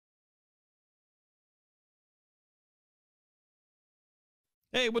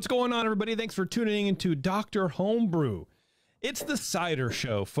Hey, what's going on, everybody? Thanks for tuning into Dr. Homebrew. It's the cider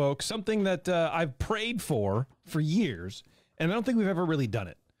show, folks, something that I've prayed for years, and I don't think we've ever really done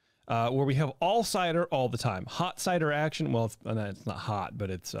it, where we have all cider all the time. Hot cider action. Well, it's not hot, but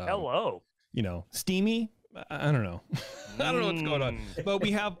it's, hello, you know, steamy. I don't know. I don't know what's going on. But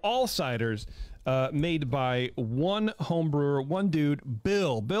we have all ciders made by one home brewer, one dude,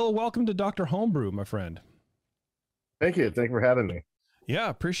 Bill. Bill, welcome to Dr. Homebrew, my friend. Thank you. Thank you for having me. Yeah,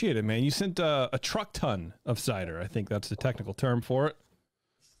 appreciate it, man. You sent a truck ton of cider. I think that's the technical term for it.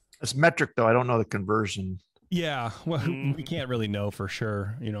 It's metric, though. I don't know the conversion. Yeah, well, we can't really know for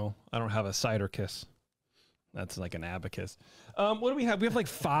sure. You know, I don't have a cider kiss. That's like an abacus. What do we have? We have like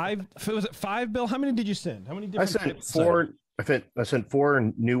five. Was it five, Bill? How many did you send? How many different? I sent four. I sent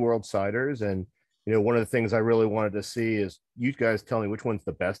 4 New World ciders, and you know, one of the things I really wanted to see is you guys tell me which one's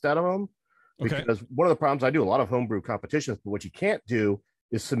the best out of them. Because one of the problems, I do a lot of homebrew competitions, but what you can't do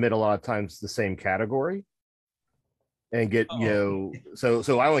is submit a lot of times the same category and get, you know,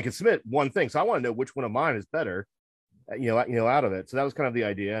 so I only can submit one thing. So I want to know which one of mine is better, out of it. So that was kind of the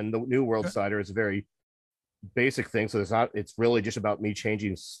idea. And the New World cider is a very basic thing. So it's really just about me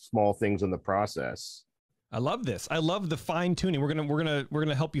changing small things in the process. I love this. I love the fine tuning. We're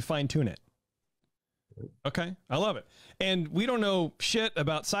gonna help you fine tune it. Okay, I love it. And we don't know shit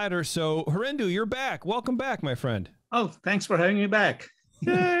about cider, so Hirendu, you're back. Welcome back, my friend. Oh, thanks for having me back.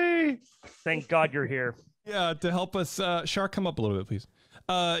 Yay! Thank God you're here. Yeah, to help us, Shark, come up a little bit, please.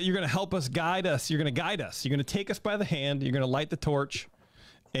 You're going to help us, guide us. You're going to guide us. You're going to take us by the hand. You're going to light the torch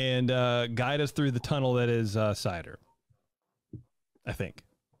and guide us through the tunnel that is cider, I think.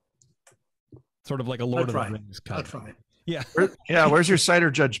 Sort of like a Lord of the Rings kind. I'll try. Yeah. Where's your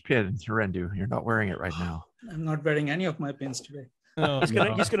Cider Judge pin, Hirendu? You're not wearing it right now. I'm not wearing any of my pins today. Oh, he's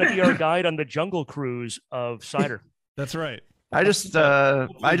gonna be our guide on the jungle cruise of cider. That's right. I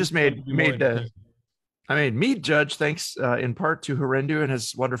made mead judge thanks in part to Hirendu and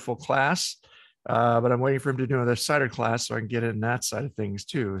his wonderful class. But I'm waiting for him to do another cider class so I can get in that side of things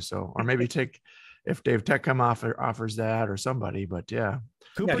too. So, or maybe if Dave Teckham offers that or somebody. But yeah,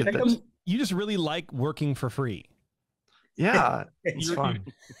 Cooper, you just really like working for free. Yeah, it's fun.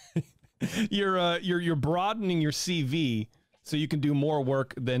 You're broadening your CV so you can do more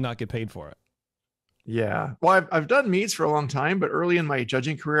work than not get paid for it. Yeah. Well, I've done meads for a long time, but early in my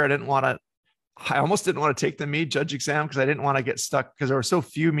judging career, I almost didn't want to take the mead judge exam because I didn't want to get stuck because there were so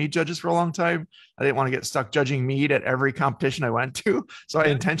few mead judges for a long time. I didn't want to get stuck judging mead at every competition I went to. So I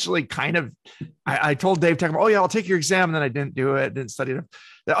intentionally I told Dave Teckham, oh yeah, I'll take your exam. And then I didn't do it. Didn't study it.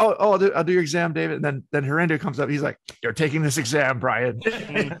 I'll do your exam, David. And then Hirendu comes up. He's like, you're taking this exam, Brian.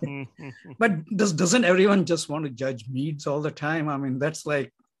 But doesn't everyone just want to judge meads all the time? I mean, that's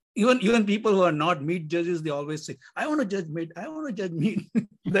like, even people who are not mead judges, they always say, I want to judge mead. I want to judge mead.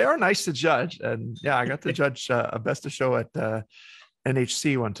 They are nice to judge. And yeah, I got to judge a best of show at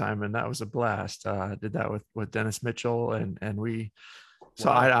NHC one time, and that was a blast. I did that with Dennis Mitchell, and we, so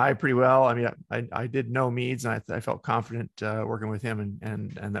wow. I pretty well. I mean, I did know meads, and I felt confident working with him,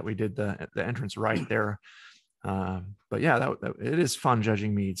 and that we did the entrance right there. But yeah, it is fun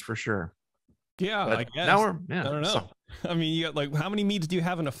judging meads for sure. Yeah, but I guess. Now I don't know. So, I mean, you got like, how many meads do you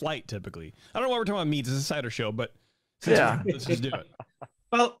have in a flight typically? I don't know why we're talking about meads. It's a cider show, but yeah, let's just do it.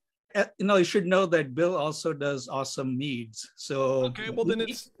 Well, you should know that Bill also does awesome meads. So okay, well then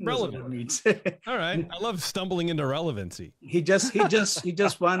it's relevant. Meads. All right, I love stumbling into relevancy. He just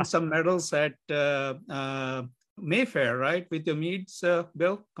won some medals at Mayfair, right? With your meads,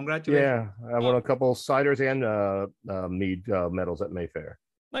 Bill. Congratulations. Yeah, I won a couple ciders and mead medals at Mayfair.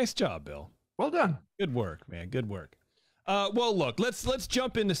 Nice job, Bill. Well done. Good work, man. Good work. Well, look, let's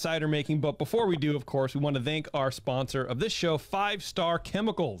jump into cider making. But before we do, of course, we want to thank our sponsor of this show, 5 Star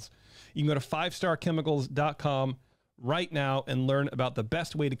Chemicals. You can go to 5starchemicals.com right now and learn about the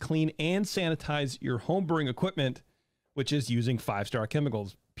best way to clean and sanitize your homebrewing equipment, which is using 5 Star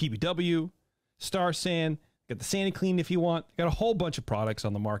Chemicals. PBW, Star San, get the Sandy Clean if you want. Got a whole bunch of products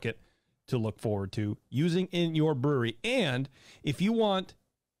on the market to look forward to using in your brewery. And if you want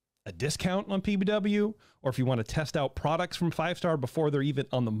a discount on PBW, or if you want to test out products from 5 Star before they're even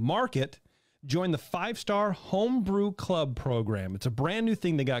on the market, join the 5 Star Homebrew Club program. It's a brand new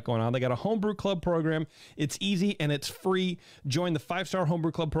thing they got going on. They got a Homebrew Club program. It's easy and it's free. Join the 5 Star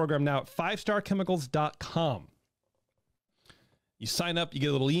Homebrew Club program now at 5starchemicals.com. You sign up, you get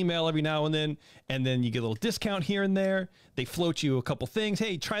a little email every now and then you get a little discount here and there. They float you a couple things.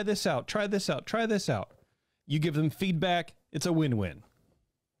 Hey, try this out, try this out, try this out. You give them feedback. It's a win-win.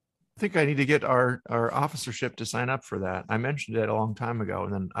 I think I need to get our officership to sign up for that. I mentioned it a long time ago,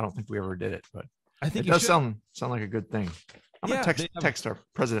 and then I don't think we ever did it. But I think it does sound like a good thing. I'm Yeah, gonna text our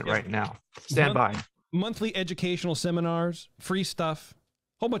president right now. Stand by. Monthly educational seminars, free stuff,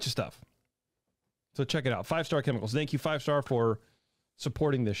 whole bunch of stuff. So check it out. 5-Star Chemicals. Thank you, 5-Star, for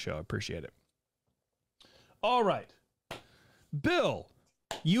supporting this show. I appreciate it. All right. Bill,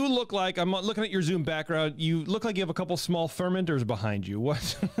 you look like, I'm looking at your Zoom background, you look like you have a couple small fermenters behind you.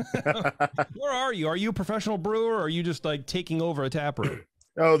 What? Where are you? Are you a professional brewer, or are you just like taking over a tap room?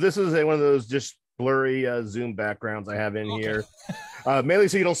 Oh, this is one of those just blurry Zoom backgrounds I have in here. Mainly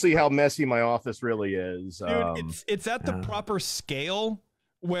so you don't see how messy my office really is. Dude, it's at the proper scale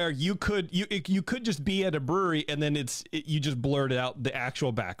where you could just be at a brewery and then you just blurted out the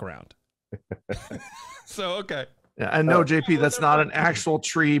actual background. So okay. Yeah, and no, JP, that's not an actual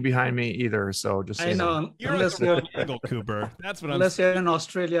tree behind me either. So just I know. You're at the wrong angle, Cooper. That's what unless you're in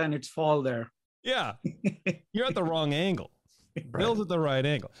Australia and it's fall there. Yeah, you're at the wrong angle. Bill's at the right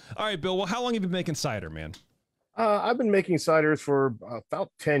angle. All right, Bill. Well, how long have you been making cider, man? I've been making ciders for about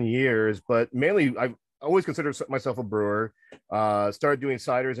 10 years, but mainly I always considered myself a brewer. Started doing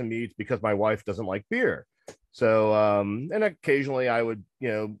ciders and meads because my wife doesn't like beer. So, and occasionally I would,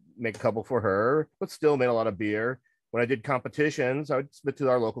 make a couple for her, but still made a lot of beer. When I did competitions, I would submit to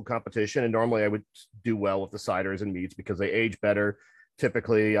our local competition, and normally I would do well with the ciders and meads because they age better.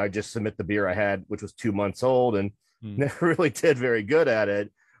 Typically, I just submit the beer I had, which was 2 months old, and never really did very good at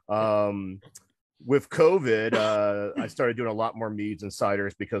it. With COVID, I started doing a lot more meads and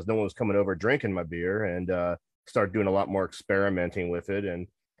ciders because no one was coming over drinking my beer, and started doing a lot more experimenting with it and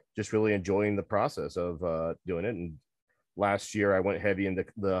just really enjoying the process of doing it. And last year, I went heavy into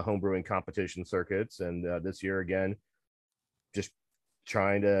the homebrewing competition circuits, and this year again, just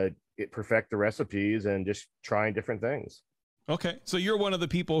trying to perfect the recipes and just trying different things. Okay, so you're one of the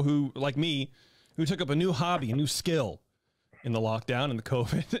people who, like me, who took up a new hobby, a new skill in the lockdown and the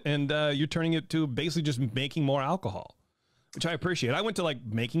COVID, and you're turning it to basically just making more alcohol, which I appreciate. I went to like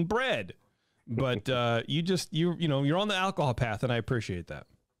making bread, but you're on the alcohol path, and I appreciate that.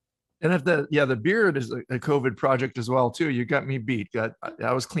 And if the beard is a COVID project as well too, you got me beat.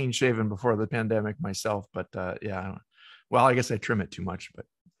 I was clean shaven before the pandemic myself, but well, I guess I trim it too much, but.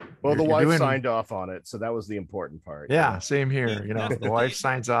 Well, the wife signed off on it, so that was the important part. Yeah, same here. The wife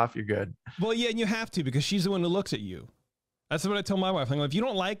signs off, you're good. Well, yeah, and you have to, because she's the one who looks at you. That's what I tell my wife. I'm like, if you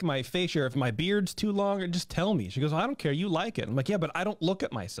don't like my face hair, if my beard's too long, just tell me. She goes, I don't care. You like it. I'm like, yeah, but I don't look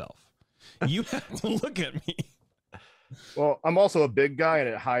at myself. You have to look at me. Well, I'm also a big guy, and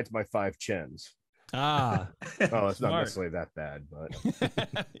it hides my 5 chins. Ah. Oh, it's not necessarily that bad,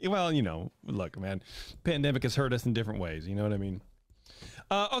 but. Well, look, man, pandemic has hurt us in different ways. You know what I mean?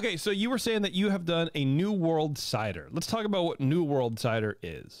 Okay, so you were saying that you have done a New World cider. Let's talk about what New World cider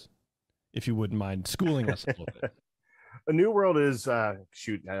is, if you wouldn't mind schooling us a little bit. A New World is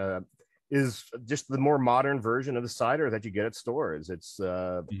just the more modern version of the cider that you get at stores. It's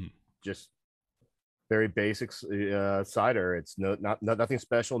just very basic cider. It's nothing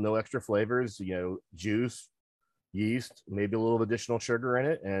special, no extra flavors. Juice, yeast, maybe a little additional sugar in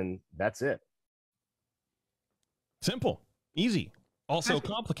it, and that's it. Simple, easy. Also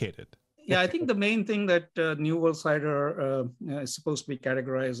complicated. Yeah, I think the main thing that New World cider is supposed to be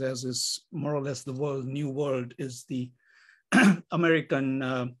categorized as is more or less the New World is the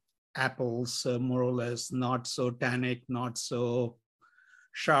American apples, more or less, not so tannic, not so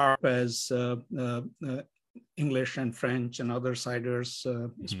sharp as English and French and other ciders,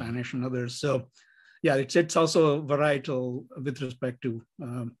 Spanish and others. So yeah, it's also varietal with respect to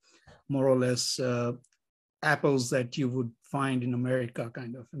more or less apples that you would find in America,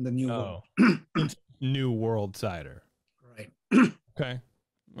 kind of in the New World. It's New World cider. Right. Okay.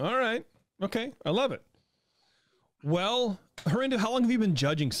 All right. Okay. I love it. Well, Hirendu, how long have you been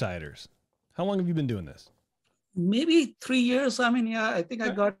judging ciders? How long have you been doing this? Maybe 3 years. I mean, yeah, I think I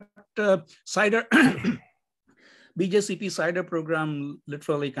got cider. BJCP cider program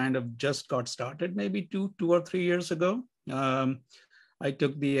literally kind of just got started maybe two or 3 years ago. I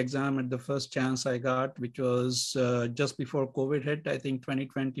took the exam at the first chance I got, which was just before COVID hit, I think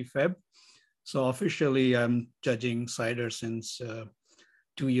 2020 Feb. So officially I'm judging cider since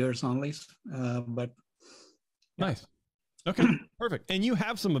 2 years only. But nice. Okay, perfect. And you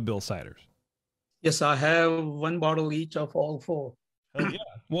have some of Bill's ciders. Yes, I have 1 bottle each of all 4. Oh, yeah.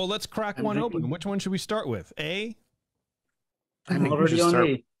 Well, let's crack one open. Which one should we start with? A? I'm already on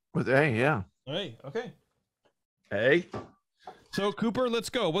A. With A, yeah. A, okay. A. So, Cooper, let's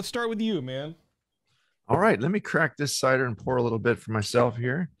go. Let's start with you, man. All right, let me crack this cider and pour a little bit for myself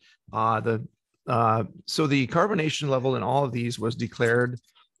here. So the carbonation level in all of these was declared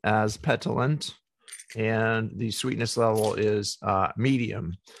as petulant, and the sweetness level is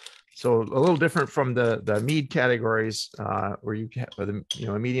medium. So a little different from the mead categories, where you have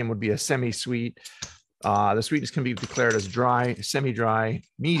a medium would be a semi-sweet. The sweetness can be declared as dry, semi-dry,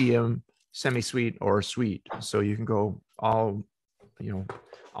 medium, semi-sweet, or sweet. So you can go all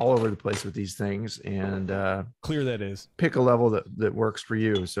over the place with these things, and Clear that is. pick a level that works for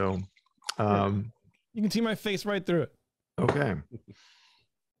you. So You can see my face right through it. okay.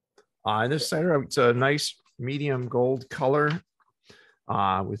 And this cider, it's a nice medium gold color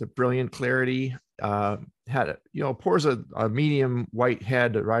with a brilliant clarity. Pours a medium white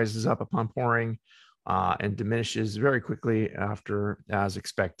head that rises up upon pouring and diminishes very quickly after, as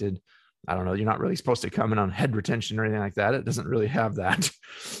expected. I don't know. You're not really supposed to come in on head retention or anything like that. It doesn't really have that,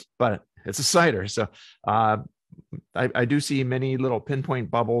 but it's a cider. So I do see many little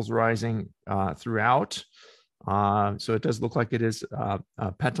pinpoint bubbles rising throughout. So it does look like it is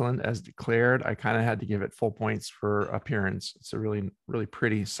petulant as declared. I kind of had to give it full points for appearance. It's a really, really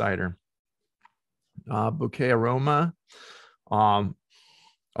pretty cider. Bouquet aroma.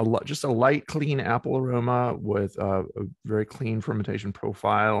 Just a light, clean apple aroma with a very clean fermentation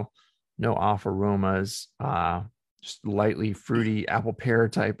profile. No off aromas. Just lightly fruity apple pear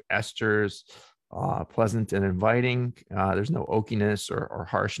type esters. Pleasant and inviting. There's no oakiness or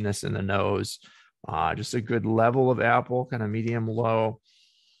harshness in the nose. Just a good level of apple, kind of medium low,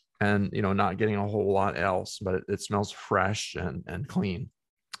 and not getting a whole lot else, but it smells fresh and clean.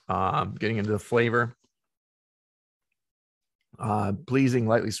 Getting into the flavor. Pleasing,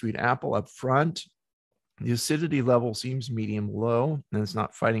 lightly sweet apple up front. The acidity level seems medium low, and it's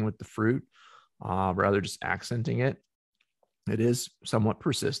not fighting with the fruit, rather just accenting it. It is somewhat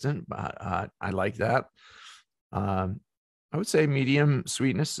persistent, but I like that. I would say medium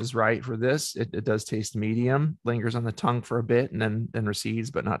sweetness is right for this. It does taste medium, lingers on the tongue for a bit and then recedes,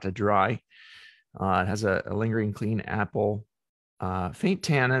 but not to dry. It has a lingering clean apple, faint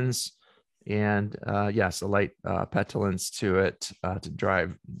tannins, and yes, a light petulance to it to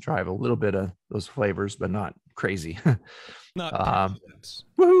drive a little bit of those flavors, but not crazy. Not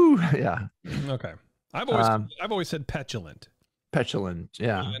woohoo! Yeah. Okay. I've always said petulant. Petulant,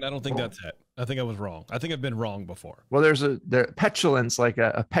 yeah. And I don't think that's it. I think I was wrong. I think I've been wrong before. Well, there's petulance, like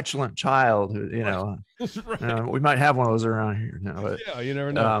a petulant child who, right. We might have one of those around here now. But, yeah, you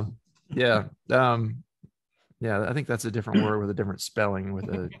never know. Yeah. I think that's a different word with a different spelling with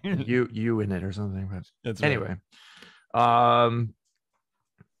a U in it or something. But that's anyway. Right.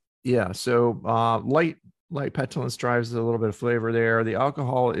 So light petulance drives a little bit of flavor there. The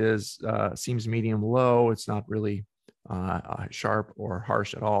alcohol seems medium low. It's not really sharp or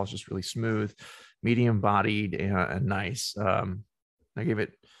harsh at all. It's just really smooth, medium bodied and nice. I gave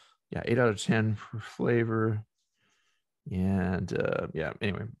it 8 out of 10 for flavor. And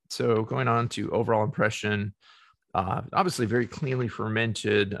anyway, so going on to overall impression, obviously very cleanly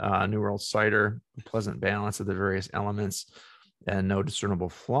fermented New World cider, a pleasant balance of the various elements and no discernible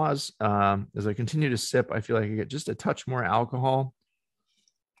flaws. As I continue to sip, I feel like I get just a touch more alcohol,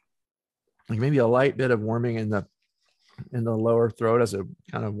 like maybe a light bit of warming in the lower throat as it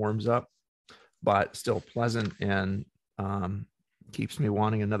kind of warms up, but still pleasant and keeps me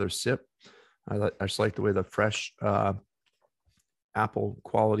wanting another sip. I just like the way the fresh apple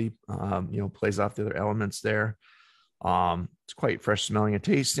quality plays off the other elements there. It's quite fresh smelling and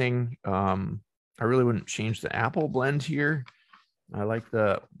tasting. I really wouldn't change the apple blend here. I like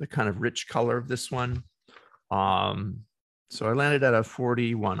the kind of rich color of this one. So I landed at a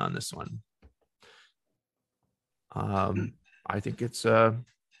 41 on this one. I think it's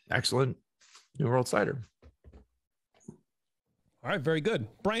excellent New World cider. All right, very good.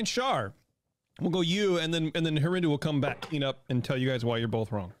 Brian Shar, we'll go you, and then Hirendu will come back, clean up, and tell you guys why you're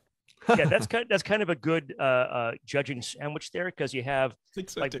both wrong. Yeah, that's kind of a good judging sandwich there, because you have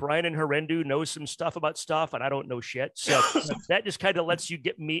Brian and Hirendu knows some stuff about stuff, and I don't know shit. So that just kind of lets you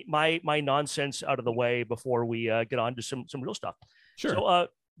get my nonsense out of the way before we get on to some real stuff. Sure. So,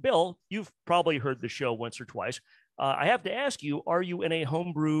 Bill, you've probably heard the show once or twice. I have to ask you, are you in a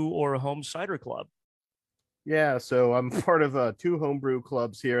homebrew or a home cider club? Yeah, so I'm part of 2 homebrew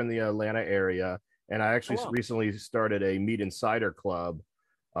clubs here in the Atlanta area, and I actually recently started a mead and cider club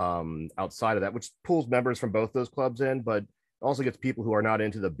outside of that, which pulls members from both those clubs in, but also gets people who are not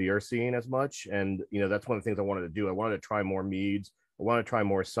into the beer scene as much. And that's one of the things I wanted to do. I wanted to try more meads. I wanted to try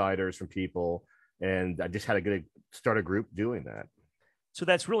more ciders from people, and I just had to start a group doing that. So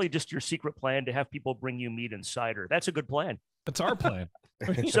that's really just your secret plan, to have people bring you mead and cider. That's a good plan. That's our plan.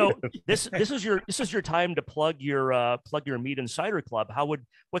 So this is your time to plug your mead and cider club.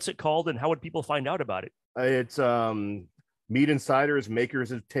 What's it called, and how would people find out about it? It's Mead and Ciders,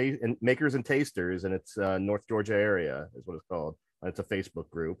 Makers and Tasters, and it's North Georgia area is what it's called. It's a Facebook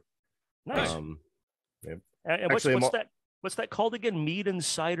group. Nice. Yeah. And what's that called again? Mead and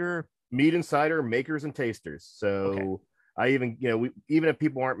cider makers and tasters. So okay. I even, even if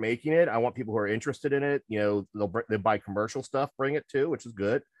people aren't making it, I want people who are interested in it. They'll buy commercial stuff, bring it too, which is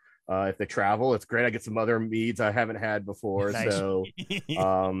good. If they travel, it's great. I get some other meads I haven't had before. Nice. So,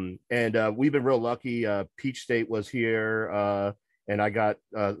 and we've been real lucky. Peach State was here, and I got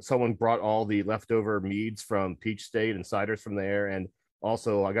someone brought all the leftover meads from Peach State and ciders from there, and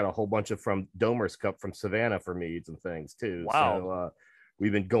also I got a whole bunch of from Domer's Cup from Savannah for meads and things too. Wow. So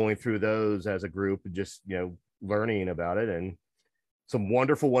we've been going through those as a group and just learning about it, and some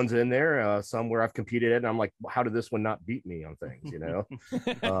wonderful ones in there, some where I've competed in, and I'm like, how did this one not beat me on things,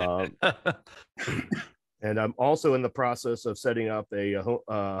 and I'm also in the process of setting up a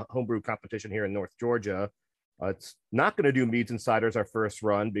homebrew competition here in North Georgia. It's not going to do meads and ciders our first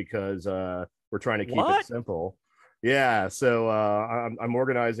run because we're trying to keep it simple. Yeah, so I'm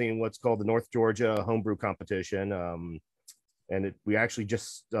organizing what's called the North Georgia Homebrew Competition, and we actually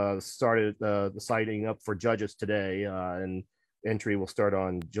just started the signing up for judges today, and entry will start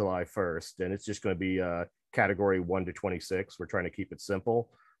on July 1st, and it's just going to be category 1 to 26. We're trying to keep it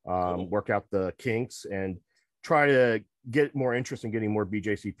simple, cool. Work out the kinks, and try to get more interest in getting more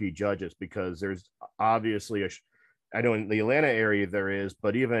BJCP judges, because there's obviously I know in the Atlanta area there is,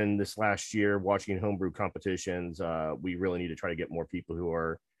 but even this last year watching homebrew competitions, we really need to try to get more people who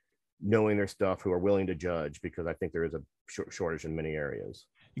are knowing their stuff, who are willing to judge, because I think there is a shortage in many areas.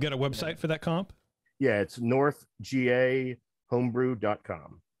 You got a website for that comp? Yeah, it's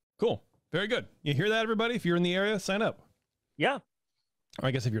northgahomebrew.com. Cool. Very good. You hear that, everybody? If you're in the area, sign up. Yeah. Or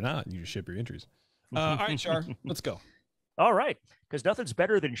I guess if you're not, you just ship your entries. All right, Char, let's go. All right. Because nothing's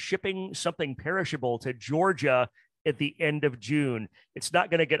better than shipping something perishable to Georgia at the end of June. It's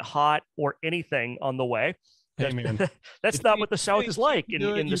not going to get hot or anything on the way. Hey, man. That's not what the South is like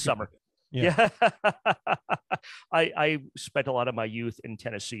in the summer. Yeah. I spent a lot of my youth in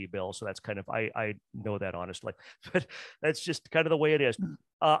Tennessee, Bill. So that's kind of, I know that honestly, but that's just kind of the way it is.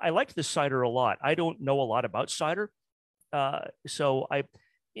 I liked the cider a lot. I don't know a lot about cider. So I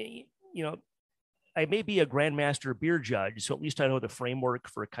may be a grandmaster beer judge, so at least I know the framework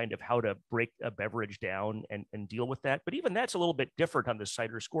for kind of how to break a beverage down and deal with that. But even that's a little bit different on the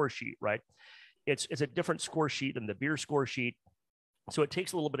cider score sheet, right? It's a different score sheet than the beer score sheet. So it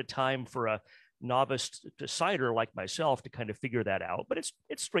takes a little bit of time for a novice to cider like myself to kind of figure that out, but it's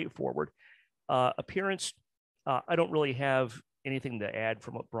straightforward. Appearance, I don't really have anything to add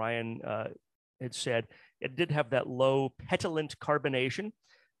from what Brian had said. It did have that low petulant carbonation.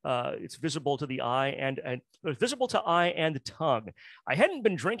 It's visible to the eye and visible to eye and tongue. I hadn't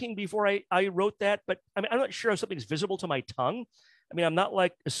been drinking before I wrote that, but I mean, I'm not sure if something's visible to my tongue. I mean, I'm not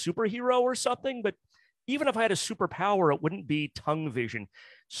like a superhero or something, but even if I had a superpower, it wouldn't be tongue vision.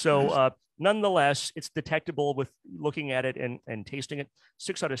 So nonetheless, it's detectable with looking at it and tasting it.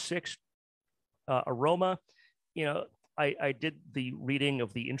 6 out of 6. Aroma, I did the reading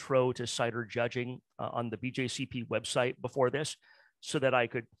of the intro to cider judging on the BJCP website before this, so that I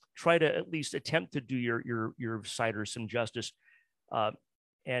could try to at least attempt to do your cider some justice.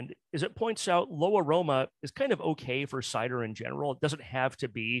 And as it points out, low aroma is kind of okay for cider in general. It doesn't have to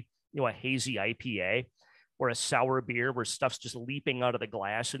be, a hazy IPA or a sour beer where stuff's just leaping out of the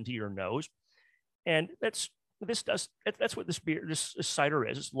glass into your nose. And that's what this cider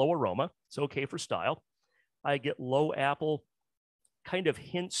is. It's low aroma. It's okay for style. I get low apple, kind of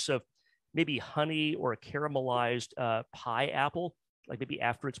hints of maybe honey or a caramelized pie apple, like maybe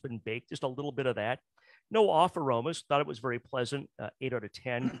after it's been baked, just a little bit of that. No off aromas. Thought it was very pleasant. 8 out of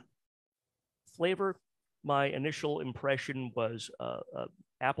 10. Flavor, my initial impression was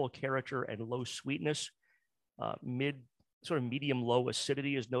apple character and low sweetness. Sort of medium low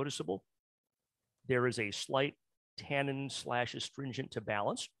acidity is noticeable. There is a slight tannin / astringent to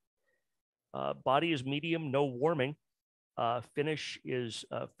balance. Body is medium, no warming. Finish is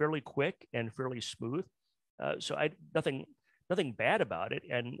fairly quick and fairly smooth. So nothing bad about it,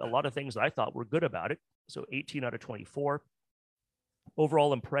 and a lot of things that I thought were good about it. So 18 out of 24.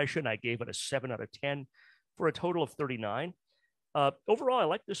 Overall impression, I gave it a 7 out of 10 for a total of 39. Overall, I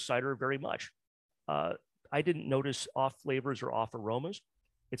like this cider very much. I didn't notice off flavors or off aromas.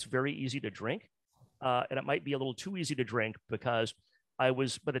 It's very easy to drink, and it might be a little too easy to drink because by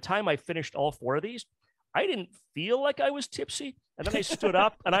the time I finished all 4 of these, I didn't feel like I was tipsy. And then I stood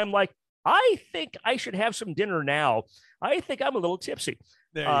up and I'm like, I think I should have some dinner now. I think I'm a little tipsy.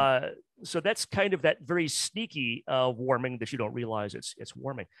 So that's kind of that very sneaky warming that you don't realize it's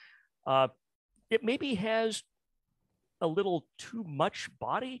warming. It maybe has a little too much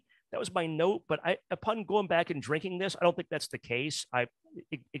body. That was my note, but upon going back and drinking this, I don't think that's the case.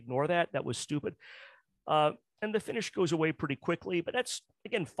 ignore that. That was stupid. And the finish goes away pretty quickly, but that's,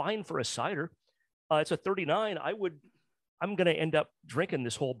 again, fine for a cider. It's a 39. I'm going to end up drinking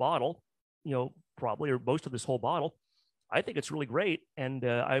this whole bottle, probably, or most of this whole bottle. I think it's really great. And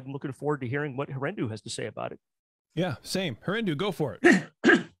I'm looking forward to hearing what Hirendu has to say about it. Yeah, same. Hirendu, go for it.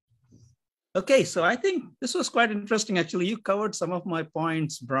 Okay, so I think this was quite interesting. Actually, you covered some of my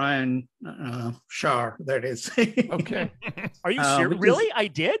points, Brian Shar, that is. Okay. Are you serious? Really? I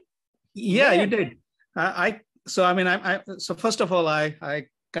did? Yeah, you did. So first of all, I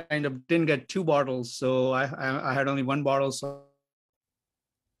kind of didn't get 2 bottles, so I had only 1 bottle. So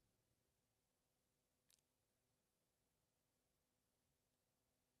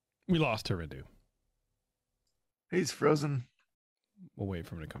we lost Hirendu. He's frozen. We'll wait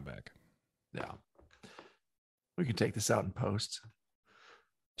for him to come back. Yeah. We can take this out in post.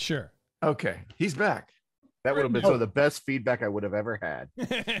 Sure. Okay. He's back. That would have been some of the best feedback I would have ever had.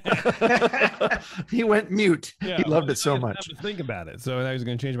 He went mute. Yeah, he loved it so much. Think about it. So I was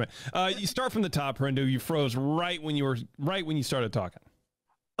going to change my. You start from the top, Hirendu. You froze right when you started talking.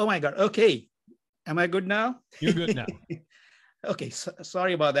 Oh my God. Okay. Am I good now? You're good now. Okay.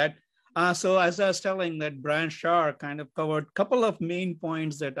 Sorry about that. So as I was telling, that Brian Shar kind of covered a couple of main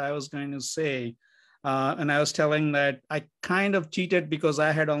points that I was going to say. And I was telling that I kind of cheated because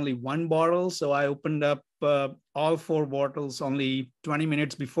I had only 1 bottle. So I opened up all 4 bottles only 20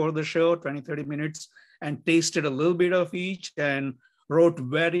 minutes before the show, 20, 30 minutes, and tasted a little bit of each and wrote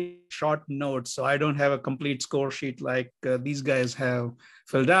very short notes. So I don't have a complete score sheet like these guys have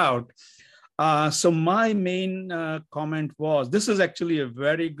filled out. So my main comment was, this is actually a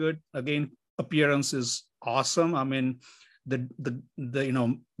very good, again, appearance is awesome. I mean,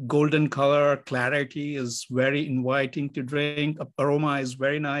 the golden color clarity is very inviting to drink. Aroma is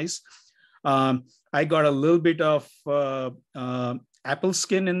very nice. I got a little bit of apple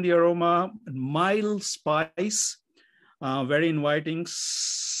skin in the aroma, mild spice, very inviting,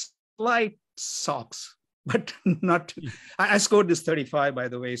 slight socks, but not. I scored this 35, by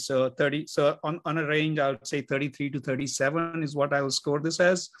the way. So 30. So on a range, I would say 33 to 37 is what I will score this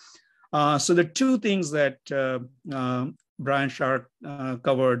as. So the 2 things that Brian Shar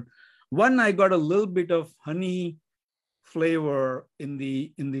covered. One, I got a little bit of honey flavor in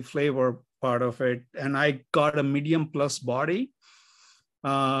the flavor part of it, and I got a medium plus body.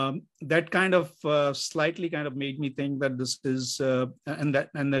 That kind of slightly kind of made me think that this is and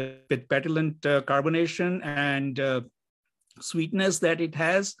the petulant carbonation and sweetness that it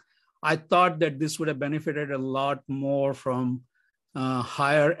has. I thought that this would have benefited a lot more from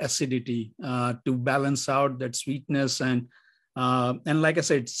higher acidity to balance out that sweetness and like I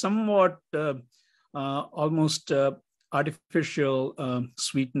said, somewhat almost artificial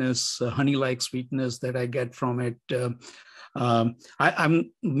sweetness, honey-like sweetness that I get from it.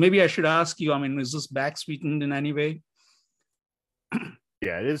 I'm maybe I should ask you. I mean, is this back sweetened in any way?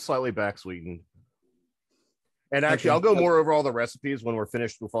 Yeah, it is slightly back sweetened. And actually, I'll go more over all the recipes when we're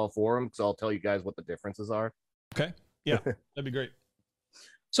finished with all 4 of them, because I'll tell you guys what the differences are. Okay. Yeah, that'd be great.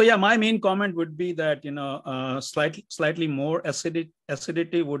 So yeah, my main comment would be that, slightly more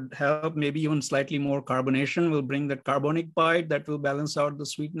acidity would help. Maybe even slightly more carbonation will bring that carbonic bite that will balance out the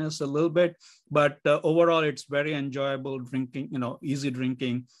sweetness a little bit. But overall, it's very enjoyable drinking, easy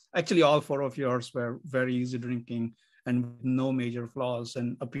drinking. Actually, all 4 of yours were very easy drinking and no major flaws.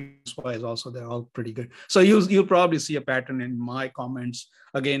 And appearance-wise also, they're all pretty good. So you'll probably see a pattern in my comments.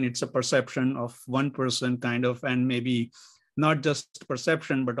 Again, it's a perception of one person kind of, and maybe not just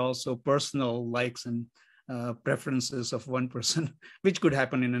perception, but also personal likes and preferences of one person, which could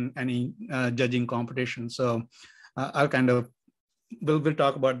happen in any judging competition. So I'll kind of, we'll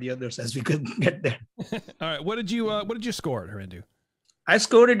talk about the others as we could get there. All right. What did you score it, Hirendu? I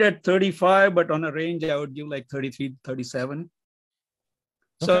scored it at 35, but on a range, I would give like 33, 37. Okay.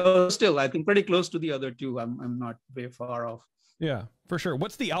 So still, I think pretty close to the other 2. I'm not very far off. Yeah, for sure.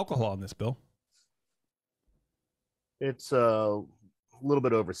 What's the alcohol in this, Bill? It's a little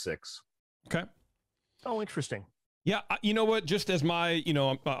bit over 6. Okay. Oh, interesting. Yeah. You know what? Just as my,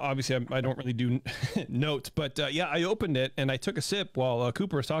 obviously I don't really do notes, but yeah, I opened it and I took a sip while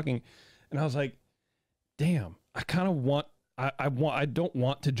Cooper was talking, and I was like, damn, I kind of want, I don't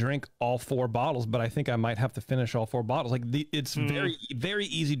want to drink all 4 bottles, but I think I might have to finish all 4 bottles. Like it's very, very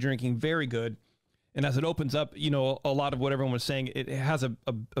easy drinking, very good. And as it opens up, a lot of what everyone was saying, it has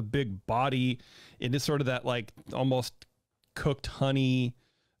a big body. It is sort of that like almost cooked honey,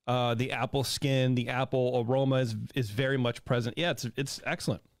 the apple skin, the apple aroma is very much present. Yeah, it's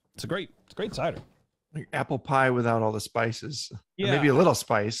excellent. It's a great cider. Like apple pie without all the spices. Yeah. Or maybe a little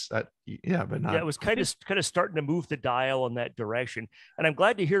spice. But not. Yeah, it was kind of starting to move the dial in that direction. And I'm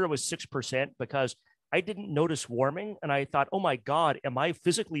glad to hear it was 6% because I didn't notice warming, and I thought, oh my God, am I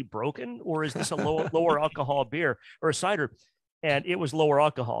physically broken, or is this a lower alcohol beer or a cider? And it was lower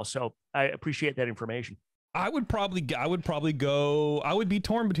alcohol. So I appreciate that information. I would be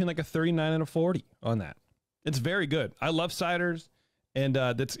torn between like a 39 and a 40 on that. It's very good. I love ciders, and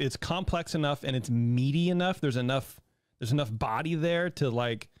it's complex enough and it's meaty enough. There's enough body there to,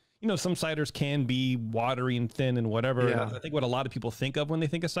 like, some ciders can be watery and thin and whatever. Yeah. I think what a lot of people think of when they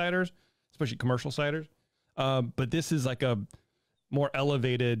think of ciders, especially commercial ciders. But this is like a more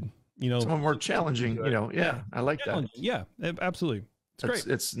elevated, somewhat more challenging, Yeah, I like that. Yeah, absolutely. It's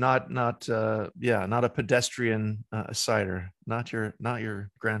great. It's not a pedestrian cider, not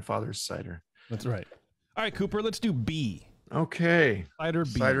your grandfather's cider. That's right. All right, Cooper, let's do B. Okay. Cider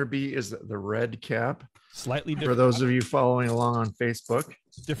B. Cider B is the red cap. Slightly different. For those of you following along on Facebook.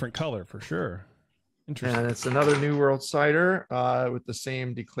 Different color for sure. Interesting. And it's another New World cider with the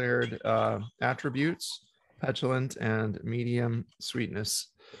same declared attributes, petulant and medium sweetness.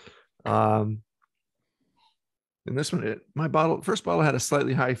 And this one, first bottle had a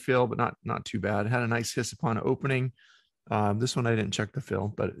slightly high fill, but not too bad. It had a nice hiss upon opening. This one I didn't check the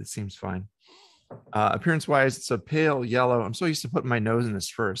fill, but it seems fine. Appearance wise, it's a pale yellow. I'm so used to putting my nose in this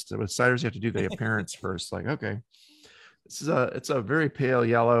first. With ciders, you have to do the appearance first. Like, okay, it's a very pale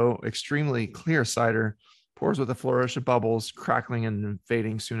yellow, extremely clear cider. Pours with a flourish of bubbles, crackling and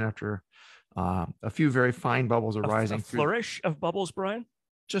fading soon after. A few very fine bubbles are rising. A flourish of bubbles, Brian?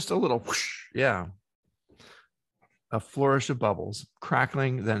 Just a little whoosh, yeah. A flourish of bubbles,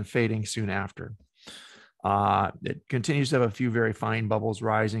 crackling, then fading soon after. It continues to have a few very fine bubbles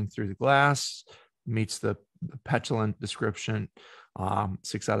rising through the glass, meets the petulant description,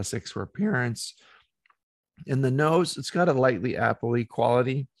 6 out of 6 for appearance. In the nose, it's got a lightly appley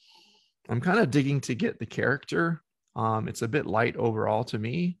quality. I'm kind of digging to get the character. It's a bit light overall to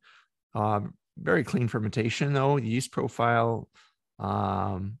me. Very clean fermentation though. The yeast profile,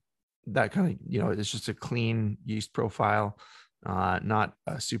 that kind of, it's just a clean yeast profile, not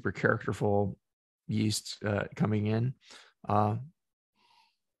a super characterful yeast coming in.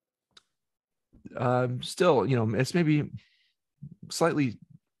 Still, it's maybe slightly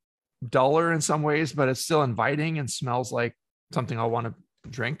duller in some ways, but it's still inviting and smells like something I'll want to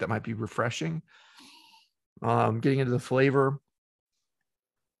drink that might be refreshing. Getting into the flavor.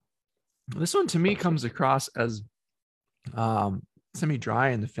 This one to me comes across as semi-dry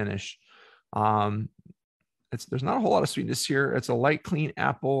in the finish. There's not a whole lot of sweetness here. It's a light, clean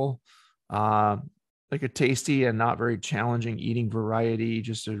apple, like a tasty and not very challenging eating variety,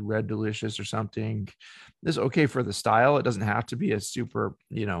 just a red delicious or something. This is okay for the style. It doesn't have to be a super,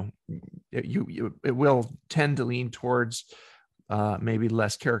 it will tend to lean towards maybe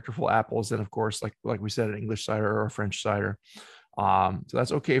less characterful apples than, of course, like we said, an English cider or a French cider. So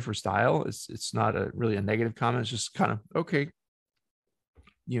that's okay for style. It's not really a negative comment. It's just kind of okay.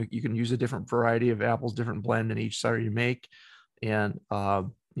 You can use a different variety of apples, different blend in each cider you make. And,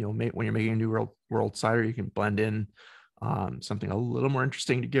 when you're making a new world cider, you can blend in something a little more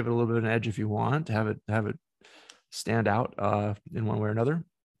interesting to give it a little bit of an edge if you want to have it stand out in one way or another.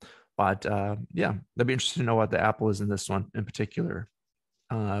 But yeah, that'd be interesting to know what the apple is in this one in particular,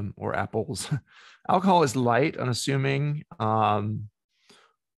 or apples. Alcohol is light, unassuming. I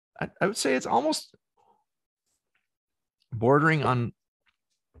would say it's almost bordering on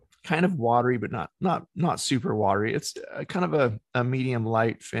kind of watery, but not super watery. It's kind of a medium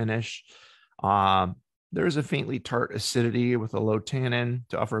light finish. There's a faintly tart acidity with a low tannin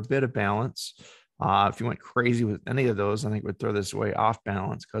to offer a bit of balance. If you went crazy with any of those, I think would throw this way off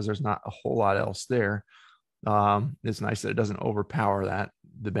balance because there's not a whole lot else there. It's nice that it doesn't overpower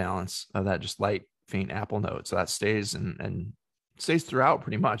the balance of that just light, faint apple note. So that stays and stays throughout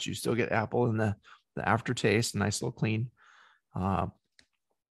pretty much. You still get apple in the aftertaste, nice little clean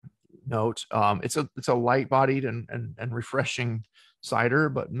note. It's a light bodied and refreshing cider,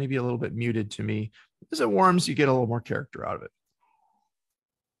 but maybe a little bit muted to me. As it warms, you get a little more character out of it.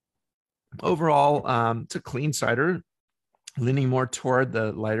 Overall, it's a clean cider, leaning more toward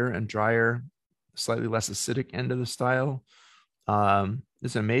the lighter and drier, slightly less acidic end of the style.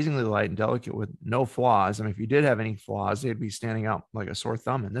 It's amazingly light and delicate with no flaws. I mean, if you did have any flaws, they'd be standing out like a sore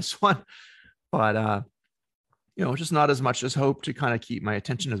thumb in this one. But just not as much as hope to kind of keep my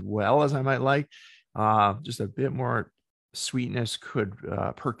attention as well as I might like. Just a bit more sweetness could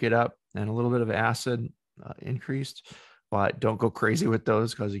perk it up, and a little bit of acid increased, but don't go crazy with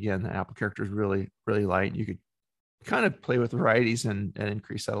those because again, the apple character is really, really light. You could kind of play with varieties and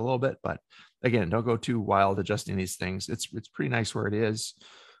increase that a little bit. But again, don't go too wild adjusting these things. It's pretty nice where it is.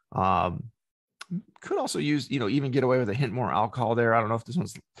 Could also use, even get away with a hint more alcohol there. I don't know if this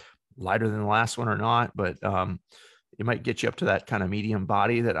one's lighter than the last one or not, but it might get you up to that kind of medium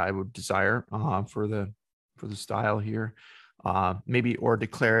body that I would desire for the style here. Maybe, or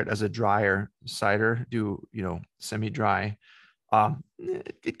declare it as a drier cider, do, semi-dry.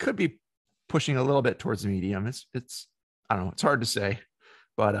 It could be pushing a little bit towards the medium. It's I don't know, it's hard to say,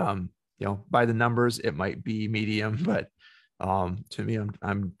 but by the numbers, it might be medium, but to me,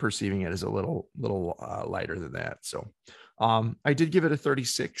 I'm perceiving it as a little lighter than that. So I did give it a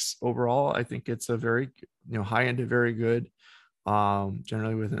 36 overall. I think it's a very, high end to very good,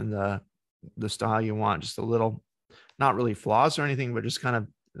 generally within the style you want, just a little, not really flaws or anything, but just kind of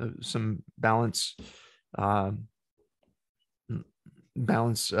some balance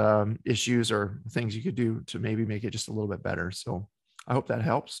issues or things you could do to maybe make it just a little bit better. So I hope that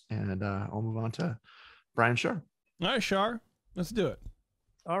helps. And I'll move on to Brian Shar. All right, Shar, let's do it.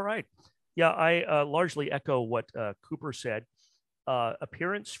 All right. Yeah, I largely echo what Cooper said.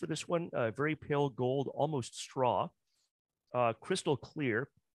 Appearance for this one, very pale gold, almost straw, crystal clear.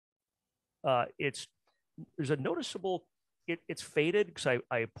 There's a noticeable, it's faded because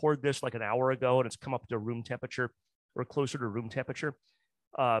I poured this like an hour ago and it's come up to room temperature or closer to room temperature.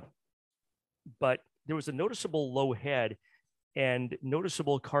 But there was a noticeable low head and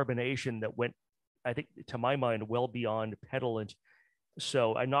noticeable carbonation that went, I think, to my mind, well beyond petulant.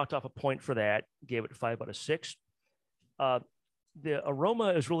 So I knocked off a point for that, gave it 5 out of 6. The aroma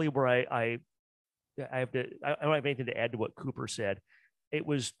is really where I don't have anything to add to what Cooper said. It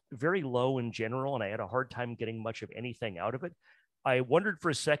was very low in general, and I had a hard time getting much of anything out of it. I wondered for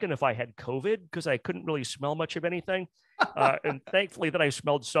a second if I had COVID because I couldn't really smell much of anything. And thankfully then I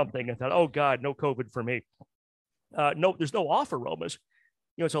smelled something and thought, oh God, no COVID for me. No, there's no off aromas.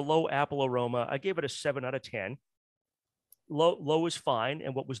 It's a low apple aroma. I gave it a 7 out of 10. Low is fine,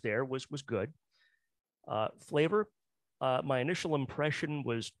 and what was there was good. Flavor, my initial impression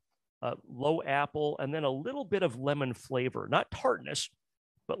was low apple and then a little bit of lemon flavor, not tartness,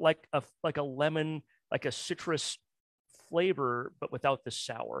 but like a lemon, like a citrus flavor, but without the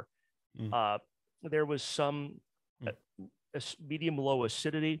sour. There was some medium low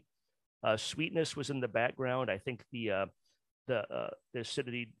acidity. Sweetness was in the background. I think the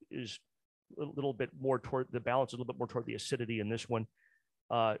acidity is a little bit more toward the balance, a little bit more toward the acidity in this one.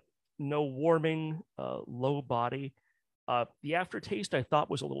 No warming, low body. The aftertaste I thought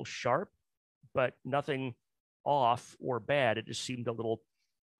was a little sharp, but nothing off or bad. It just seemed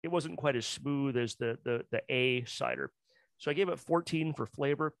it wasn't quite as smooth as the A cider. So I gave it 14 for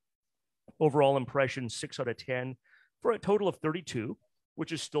flavor. Overall impression, 6 out of 10 for a total of 32,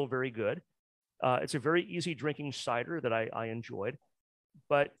 which is still very good. It's a very easy drinking cider that I enjoyed,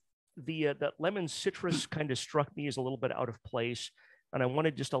 but that lemon citrus kind of struck me as a little bit out of place, and I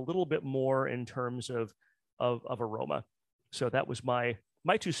wanted just a little bit more in terms of aroma. So that was my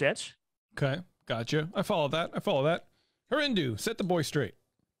 2 cents. Okay, gotcha. I follow that. Hirendu, set the boy straight.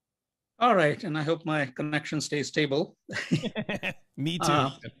 All right, and I hope my connection stays stable. Me too.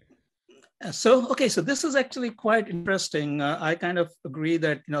 So this is actually quite interesting. I kind of agree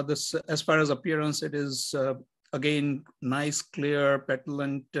that, this, as far as appearance, it is, again, nice, clear,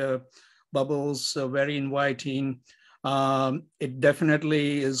 petulant bubbles, very inviting. It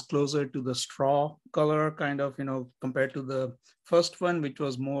definitely is closer to the straw color, kind of, compared to the first one, which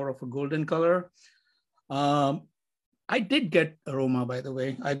was more of a golden color. I did get aroma, by the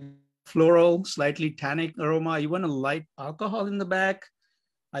way. Floral, slightly tannic aroma, even a light alcohol in the back.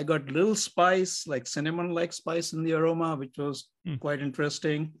 I got little spice, like cinnamon-like spice in the aroma, which was quite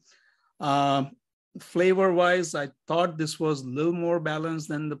interesting. Flavor-wise, I thought this was a little more balanced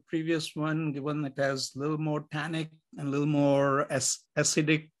than the previous one, given it has a little more tannic and a little more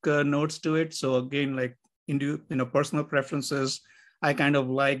acidic notes to it. So again, like personal preferences, I kind of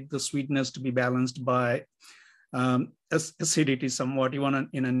like the sweetness to be balanced by acidity somewhat, even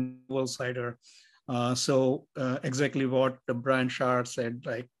in a novel cider. So exactly what Brian Shar said,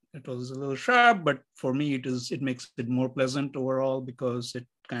 like it was a little sharp, but for me, it makes it more pleasant overall because it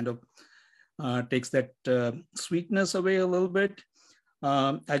kind of takes that sweetness away a little bit.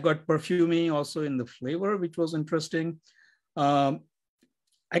 I got perfumey also in the flavor, which was interesting. I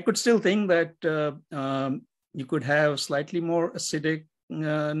could still think that you could have slightly more acidic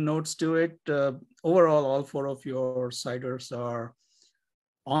notes to it. Overall, all 4 of your ciders are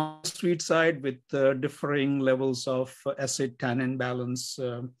on the sweet side with differing levels of acid tannin balance.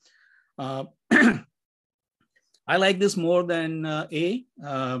 I I like this more than A,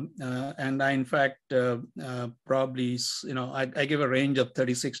 and I, in fact, probably, I give a range of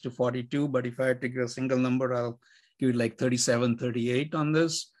 36 to 42, but if I had to give a single number, I'll give it like 37, 38 on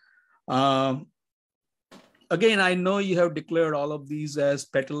this. Again, I know you have declared all of these as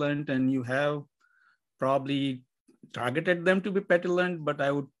petulant, and you have probably targeted them to be petulant, but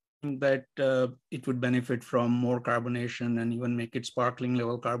I would think that it would benefit from more carbonation, and even make it sparkling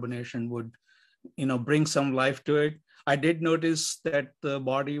level carbonation would bring some life to it. I did notice that the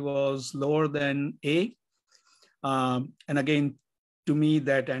body was lower than A. And again, to me,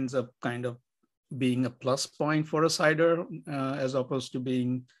 that ends up kind of being a plus point for a cider, as opposed to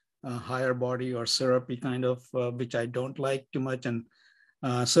being a higher body or syrupy kind of, which I don't like too much. And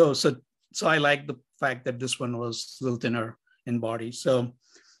so I like the fact that this one was a little thinner in body. So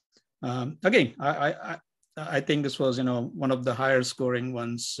again, I think this was, one of the higher scoring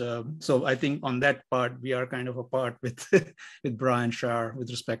ones. So I think on that part, we are kind of apart with, with Brian Shar with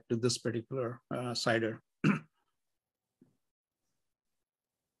respect to this particular cider.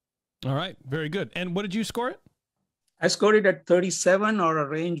 All right, very good. And what did you score it? I scored it at 37, or a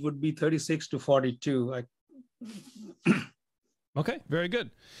range would be 36 to 42. Okay, very good.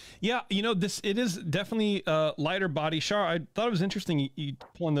 Yeah, it is definitely a lighter body. Shar, I thought it was interesting you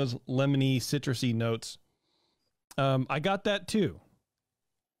pulling those lemony, citrusy notes. I got that too.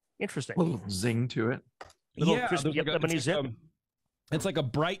 Interesting. A little zing to it. It's like a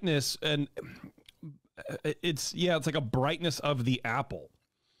brightness, and it's like a brightness of the apple.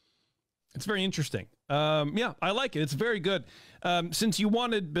 It's very interesting. Yeah, I like it. It's very good. Since you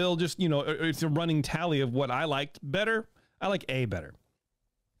wanted, Bill, just, it's a running tally of what I liked better. I like A better.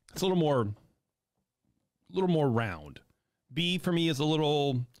 It's a little more round. B for me is a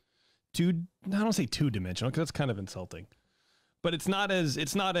little I don't say two-dimensional, because that's kind of insulting. But it's not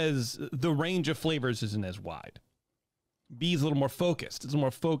as the range of flavors isn't as wide. B is a little more focused. It's a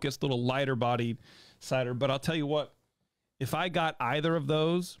more focused, little lighter bodied cider. But I'll tell you what, if I got either of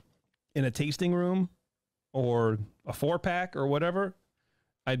those in a tasting room or a 4-pack or whatever,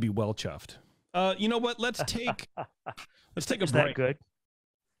 I'd be well chuffed. You know what? Let's take a break. That good?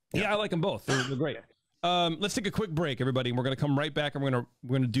 Yeah, I like them both. They're great. Let's take a quick break, everybody. And we're going to come right back, and we're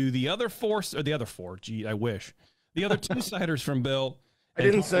going to do the other four. Gee, I wish. The other 2 ciders from Bill. I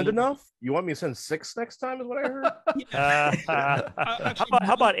didn't send enough. You want me to send 6 next time? Is what I heard.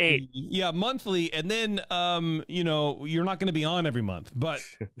 How about 8? Yeah, monthly, and then you're not going to be on every month, but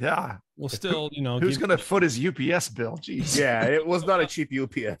yeah, we'll still who's going to foot his UPS bill? Jeez. Yeah, it was not a cheap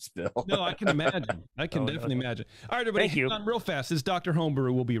UPS bill. No, I can imagine. I can definitely imagine. All right, everybody, hang on real fast. This is Dr.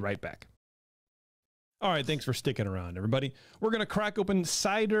 Homebrew. We'll be right back. All right, thanks for sticking around, everybody. We're going to crack open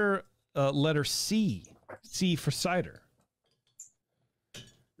cider, letter C. C for cider.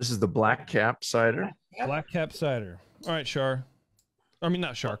 This is the Black Cap cider. Black Cap cider. All right, Shar. I mean,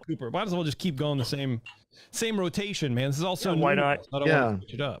 not Shar, Cooper. Might as well just keep going the same rotation, man. This is also why not? I don't want to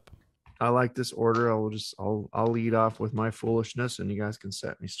switch it up. I like this order. I'll lead off with my foolishness, and you guys can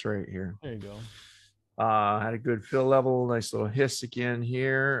set me straight here. There you go. Had a good fill level, nice little hiss again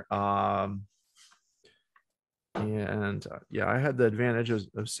here. Yeah, I had the advantage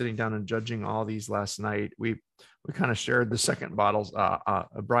of sitting down and judging all these last night. We kind of shared the second bottles.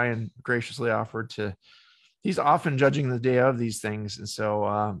 Brian graciously offered to. He's often judging the day of these things, and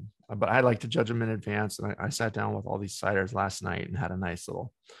so but I like to judge them in advance. And I sat down with all these ciders last night and had a nice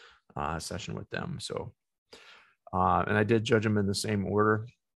little session with them. So and I did judge them in the same order.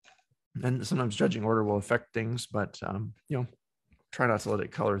 And sometimes judging order will affect things, but try not to let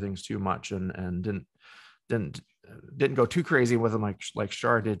it color things too much, and didn't go too crazy with them like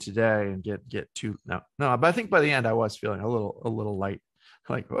Shar did today and get too no. But I think by the end I was feeling a little light,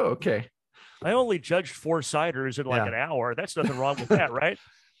 like, oh, okay. I only judged 4 ciders in like an hour. That's nothing wrong with that, right?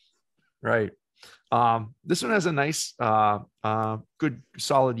 Right. This one has a nice, good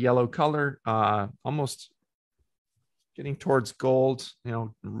solid yellow color, almost getting towards gold,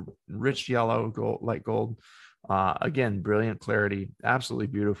 rich yellow, gold, light gold. Again, brilliant clarity, absolutely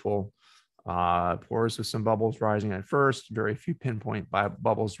beautiful. Pours with some bubbles rising at first, very few pinpoint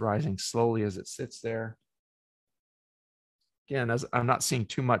bubbles rising slowly as it sits there. Again, as I'm not seeing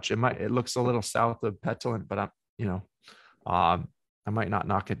too much, it looks a little south of petulant, but I might not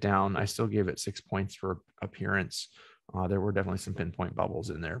knock it down. I still gave it 6 points for appearance. There were definitely some pinpoint bubbles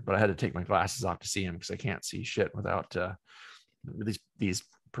in there, but I had to take my glasses off to see them because I can't see shit without these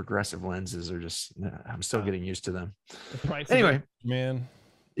progressive lenses. Are just, I'm still getting used to them. Anyway, man,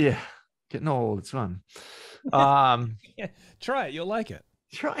 yeah, getting old. It's fun. Yeah, try it. You'll like it.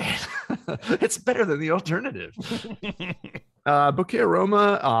 Try it. It's better than the alternative. Bouquet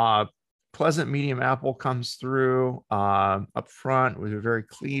aroma, pleasant medium apple comes through up front with a very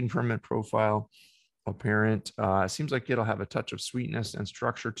clean ferment profile apparent. Seems like it'll have a touch of sweetness and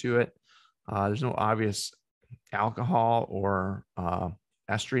structure to it. There's no obvious alcohol or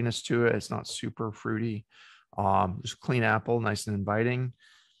esteriness to it. It's not super fruity. Just clean apple, nice and inviting.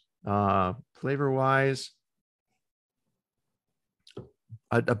 Flavor wise,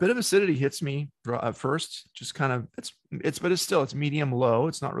 a bit of acidity hits me at first. Just kind of but it's medium low.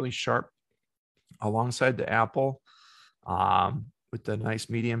 It's not really sharp alongside the apple. With the nice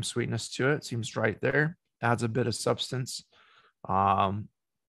medium sweetness to it. Seems right there. Adds a bit of substance. Then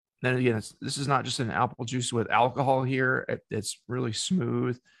again, this is not just an apple juice with alcohol here. It's really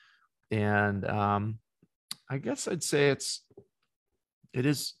smooth. And I guess I'd say it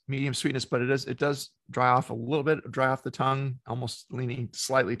is medium sweetness, but it does dry off a little bit, dry off the tongue, almost leaning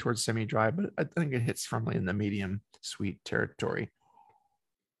slightly towards semi-dry, but I think it hits firmly in the medium sweet territory.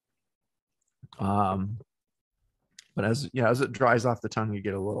 But as it dries off the tongue, you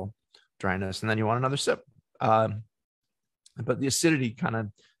get a little dryness, and then you want another sip. But the acidity kind of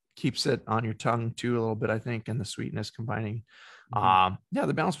keeps it on your tongue too a little bit, I think, and the sweetness combining.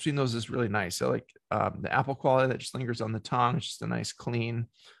 The balance between those is really nice. So like the apple quality that just lingers on the tongue. It's just a nice, clean,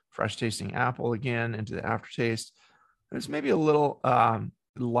 fresh tasting apple again into the aftertaste. It's maybe a little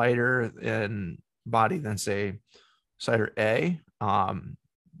lighter in body than say cider A. And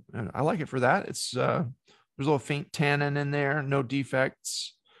I like it for that. It's there's a little faint tannin in there, no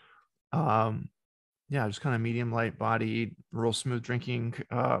defects. Just kind of medium light bodied, real smooth drinking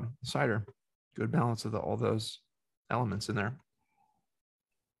cider. Good balance of all those elements in there.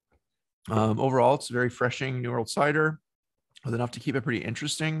 Overall, it's very refreshing New World cider with enough to keep it pretty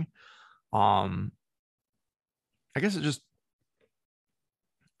interesting. I guess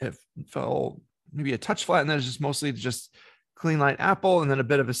it fell maybe a touch flat, and then it's just mostly just clean light apple and then a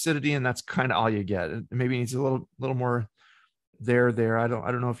bit of acidity, and that's kind of all you get. It maybe needs a little more there. I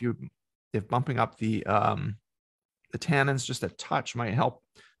don't know if bumping up the tannins just a touch might help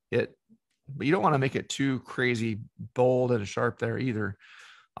it, but you don't want to make it too crazy bold and sharp there either.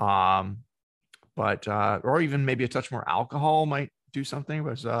 Or even maybe a touch more alcohol might do something,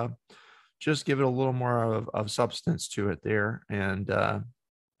 but just give it a little more of substance to it there. And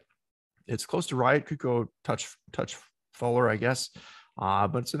it's close to rye. It could go touch fuller, I guess.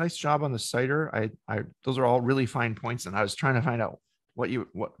 But it's a nice job on the cider. Those are all really fine points, and I was trying to find out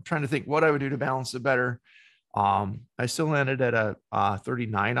trying to think what I would do to balance it better. I still landed at a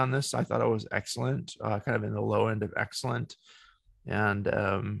 39 on this. I thought it was excellent, kind of in the low end of excellent. And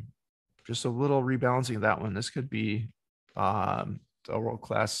just a little rebalancing of that one. This could be a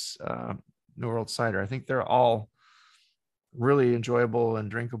world-class New World cider. I think they're all really enjoyable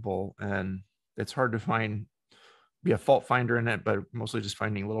and drinkable, and it's hard to be a fault finder in it, but mostly just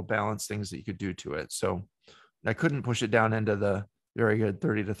finding little balance things that you could do to it. So I couldn't push it down into the very good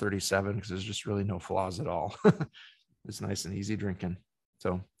 30 to 37 because there's just really no flaws at all. It's nice and easy drinking.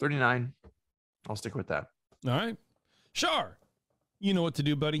 So 39, I'll stick with that. All right. Sure. You know what to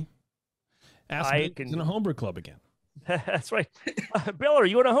do, buddy. Ask me in a homebrew club again. That's right. Bill, are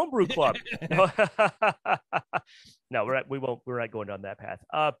you in a homebrew club? No, we're not going down that path.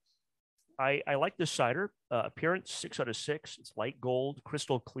 I like this cider. Appearance 6 out of 6. It's light gold,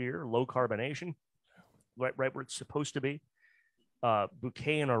 crystal clear, low carbonation, right where it's supposed to be.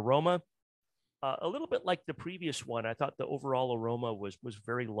 Bouquet and aroma, a little bit like the previous one. I thought the overall aroma was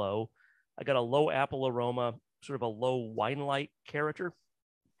very low. I got a low apple aroma, sort of a low wine-like character,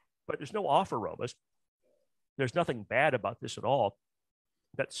 but there's no off aromas. There's nothing bad about this at all.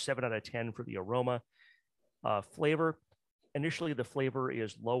 That's 7 out of 10 for the aroma. Flavor. Initially, the flavor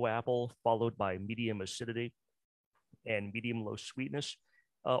is low apple, followed by medium acidity and medium low sweetness,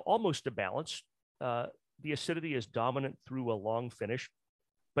 almost a balance. The acidity is dominant through a long finish,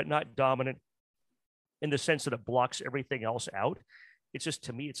 but not dominant in the sense that it blocks everything else out. It's just,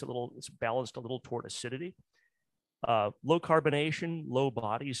 to me, it's balanced a little toward acidity. Low carbonation, low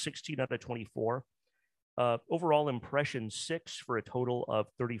body, 16 out of 24. Overall impression 6 for a total of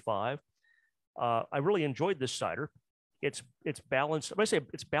 35. I really enjoyed this cider. It's balanced. When I say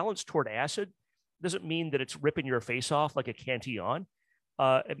it's balanced toward acid, doesn't mean that it's ripping your face off like a Cantillon.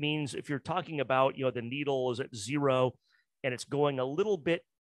 It means if you're talking about, the needle is at 0 and it's going a little bit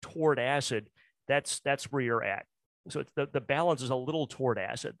toward acid, that's where you're at. So it's the balance is a little toward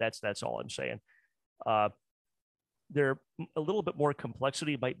acid. That's all I'm saying. There a little bit more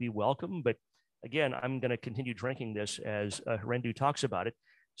complexity might be welcome, but again, I'm going to continue drinking this as Hirendu talks about it.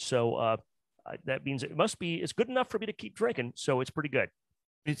 So that means it's good enough for me to keep drinking. So it's pretty good.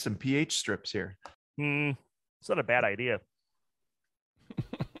 Need some pH strips here. It's not a bad idea.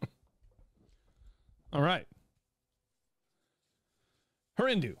 All right.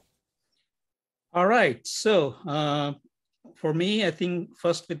 Hirendu. All right. So for me, I think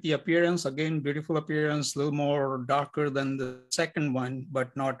first with the appearance, again, beautiful appearance, a little more darker than the second one,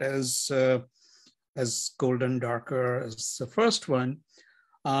 but not as golden darker as the first one.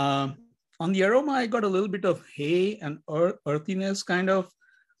 On the aroma, I got a little bit of hay and earthiness kind of.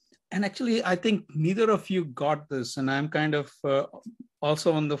 And actually, I think neither of you got this. And I'm kind of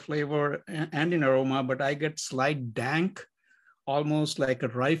also on the flavor and in aroma, but I get slight dank, almost like a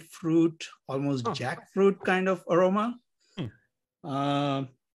ripe fruit, almost jackfruit kind of aroma. And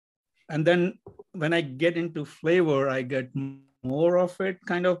then when I get into flavor, I get more of it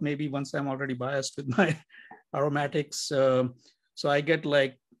kind of, maybe once I'm already biased with my aromatics. So I get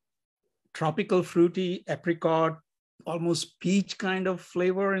like tropical fruity apricot, almost peach kind of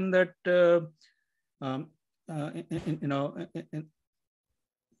flavor in that,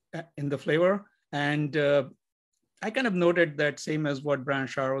 in the flavor. And I kind of noted that same as what Brian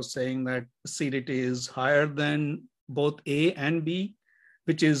Shar was saying, that acidity is higher than both A and B,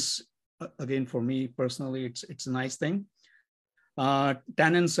 which is, again, for me personally, it's a nice thing.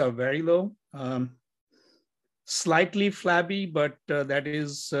 Tannins are very low, slightly flabby, but that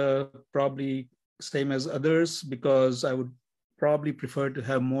is probably same as others, because I would probably prefer to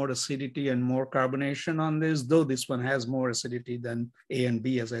have more acidity and more carbonation on this, though this one has more acidity than A and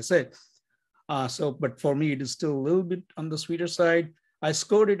B, as I said. But for me, it is still a little bit on the sweeter side. I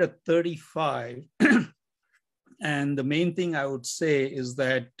scored it at 35. And the main thing I would say is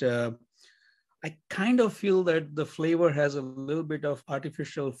that I kind of feel that the flavor has a little bit of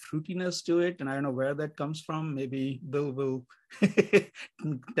artificial fruitiness to it. And I don't know where that comes from. Maybe Bill will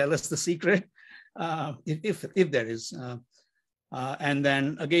tell us the secret, if there is. And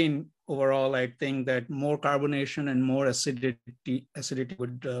then again, overall, I think that more carbonation and more acidity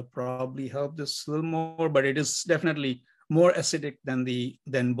would probably help this a little more, but it is definitely more acidic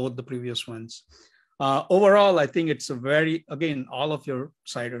than both the previous ones. Overall, I think it's again, all of your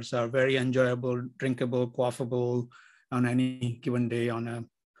ciders are very enjoyable, drinkable, quaffable on any given day, on a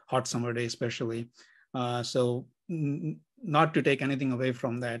hot summer day especially. So not to take anything away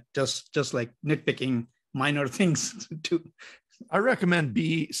from that, just like nitpicking minor things to. I recommend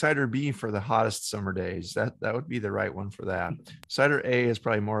cider B for the hottest summer days. That would be the right one for that. Cider A is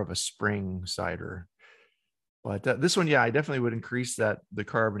probably more of a spring cider. But this one, yeah, I definitely would increase the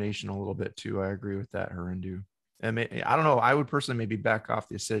carbonation a little bit too. I agree with that, Hirendu. And I don't know, I would personally maybe back off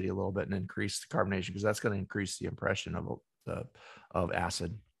the acidity a little bit and increase the carbonation, because that's going to increase the impression of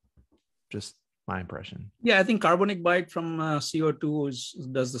acid. Just my impression. Yeah, I think carbonic bite from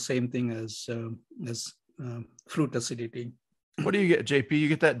CO2 does the same thing as fruit acidity. What do you get, JP? You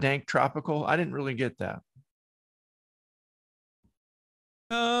get that dank tropical? I didn't really get that.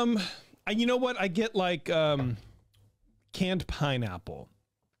 You know what? I get like canned pineapple.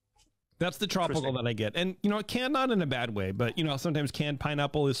 That's the tropical that I get. And, canned, not in a bad way, but, sometimes canned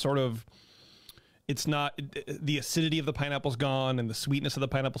pineapple is sort of, it's not, the acidity of the pineapple's gone and the sweetness of the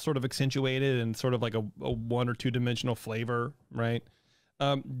pineapple sort of accentuated and sort of like a 1 or 2 dimensional flavor, right?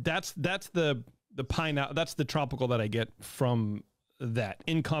 That's the pineapple, that's the tropical that I get from that,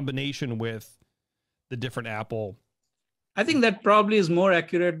 in combination with the different apple. I think that probably is more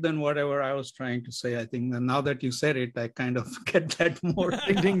accurate than whatever I was trying to say. I think now that you said it, I kind of get that more.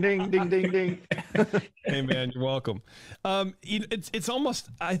 Ding, ding, ding, ding, ding, ding. Hey man, you're welcome. It's almost,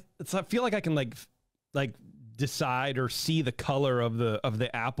 I feel like I can like decide or see the color of the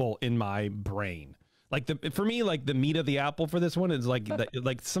apple in my brain. Like for me, like the meat of the apple for this one is like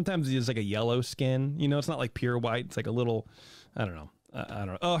sometimes it's like a yellow skin. It's not like pure white. It's like a little, I don't know.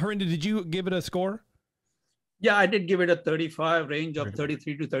 Oh, Hirendu, did you give it a score? Yeah, I did give it a 35, range of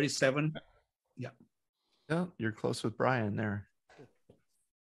 33 to 37. Yeah. Yeah, you're close with Brian there.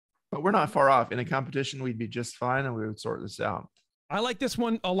 But we're not far off. In a competition, we'd be just fine and we would sort this out. I like this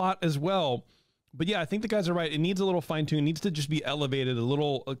one a lot as well. But yeah, I think the guys are right. It needs a little fine tune. It needs to just be elevated a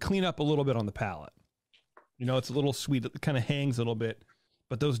little, clean up a little bit on the palate. It's a little sweet. It kind of hangs a little bit.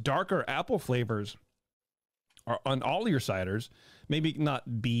 But those darker apple flavors are on all your ciders. Maybe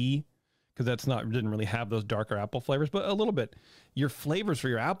not B, because didn't really have those darker apple flavors, but a little bit. Your flavors for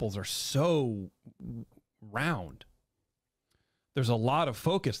your apples are so round. There's a lot of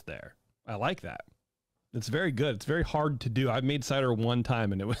focus there. I like that. It's very good. It's very hard to do. I've made cider one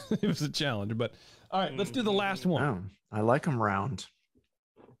time and it was a challenge, but all right, let's do the last one. Oh, I like them round.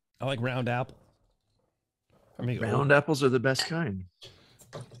 I like round apple. Round apples are the best kind.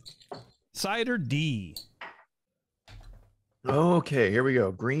 Cider D. Okay, here we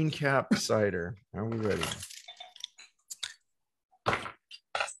go. Green cap cider. Are we ready?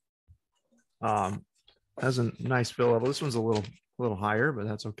 has a nice fill level. This one's a little higher, but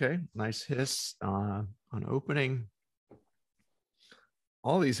that's okay. Nice hiss on opening.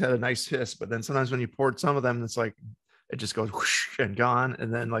 All these had a nice hiss, but then sometimes when you poured some of them, it's like it just goes whoosh and gone,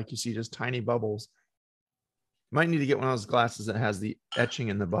 and then like you see just tiny bubbles. Might need to get one of those glasses that has the etching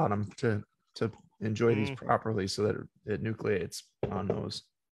in the bottom to enjoy these properly, so that it nucleates on those.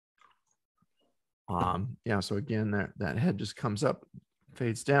 Yeah. So again, that head just comes up,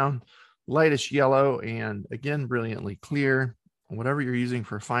 fades down, lightish yellow, and again brilliantly clear. Whatever you're using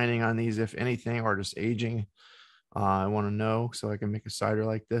for fining on these, if anything, or just aging, I want to know so I can make a cider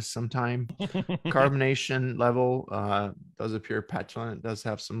like this sometime. Carbonation level does appear petulant, does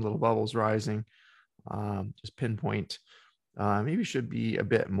have some little bubbles rising. Just pinpoint. Maybe should be a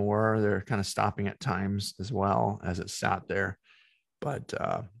bit more. They're kind of stopping at times as well as it sat there. But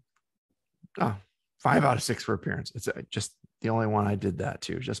 5 out of 6 for appearance. It's just the only one I did that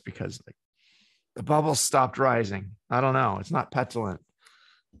to, just because like the bubbles stopped rising. I don't know. It's not petulant.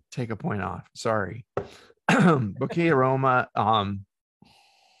 Take a point off. Sorry. Bouquet aroma.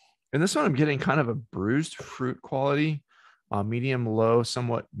 In this one, I'm getting kind of a bruised fruit quality, medium low,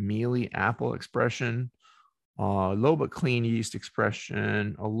 somewhat mealy apple expression, low but clean yeast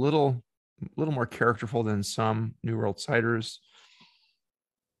expression, a little more characterful than some New World ciders.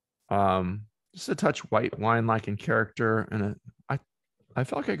 Just a touch white wine-like in character, and I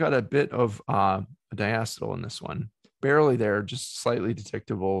felt like I got a bit of a diacetyl in this one, barely there, just slightly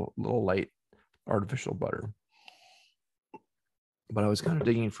detectable, little light artificial butter. But I was kind of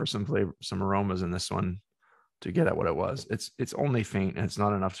digging for some flavor, some aromas in this one to get at what it was. It's only faint, and it's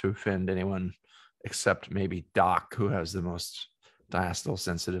not enough to offend anyone except maybe Doc, who has the most diacetyl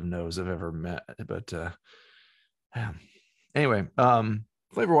sensitive nose I've ever met. But anyway,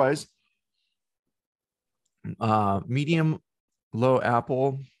 flavor wise, medium low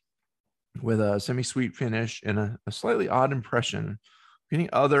apple with a semi-sweet finish and a slightly odd impression. Getting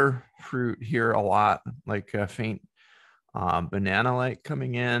other fruit here a lot, like faint banana-like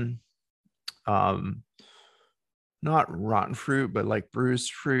coming in. Not rotten fruit, but like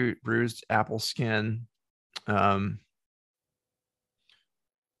bruised fruit, bruised apple skin,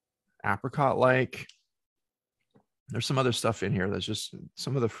 apricot-like. There's some other stuff in here that's just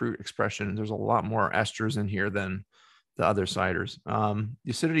some of the fruit expression. There's a lot more esters in here than the other ciders. The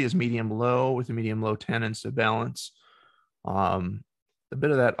acidity is medium low with a medium low tannins to balance. A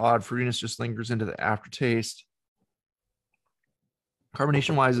bit of that odd fruitiness just lingers into the aftertaste.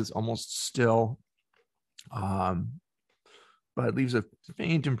 Carbonation wise, it's almost still, but it leaves a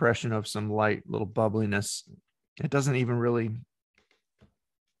faint impression of some light little bubbliness. It doesn't even really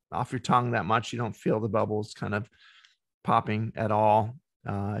off your tongue that much. You don't feel the bubbles kind of popping at all.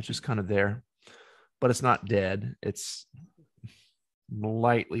 It's just kind of there, but it's not dead. It's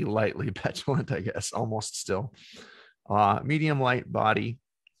lightly petulant, I guess, almost still. Medium light body.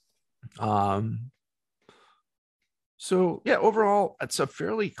 So yeah, overall, it's a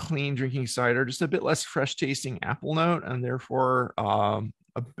fairly clean drinking cider, just a bit less fresh tasting apple note, and therefore a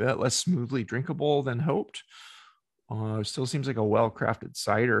bit less smoothly drinkable than hoped. Still seems like a well-crafted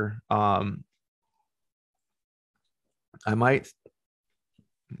cider. I might,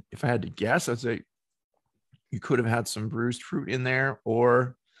 if I had to guess, I'd say you could have had some bruised fruit in there,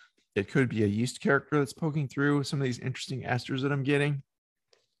 or it could be a yeast character that's poking through some of these interesting esters that I'm getting.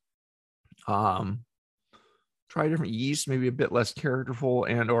 Try different yeast, maybe a bit less characterful,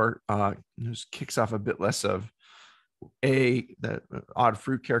 and or just kicks off a bit less of A, the odd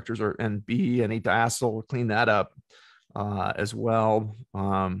fruit characters, and B, any diacetyl will clean that up as well.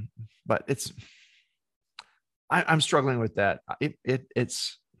 But I'm struggling with that.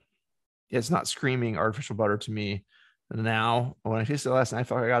 It's not screaming artificial butter to me now. When I tasted it last night, I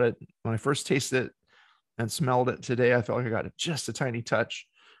felt like I got it. When I first tasted it and smelled it today, I felt like I got it just a tiny touch.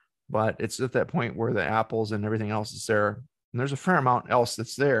 But it's at that point where the apples and everything else is there, and there's a fair amount else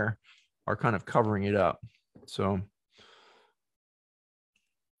that's there, are kind of covering it up. So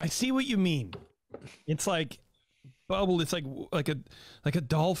I see what you mean. It's like bubble. It's like a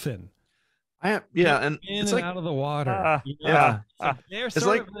dolphin. And it's like out of the water. There's it's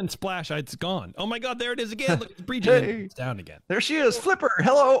like then splash. It's gone. Oh my God, there it is again. Look, it's breaching. Hey, it's down again. There she is. Flipper.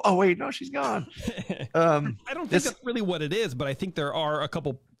 Hello. Oh wait, no, she's gone. I don't think that's really what it is, but I think there are a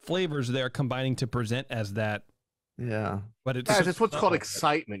couple flavors there combining to present as that. Yeah, but it's what's called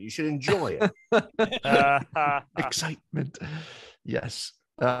excitement. You should enjoy it. Excitement. Yes.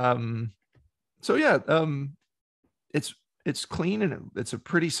 So yeah, it's clean and it's a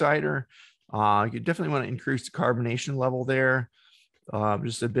pretty cider. You definitely want to increase the carbonation level there,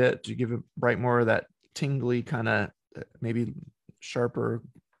 just a bit to give it right more of that tingly kind of maybe sharper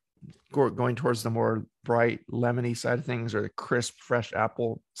going towards the more bright lemony side of things, or the crisp, fresh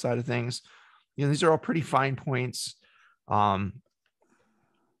apple side of things. These are all pretty fine points.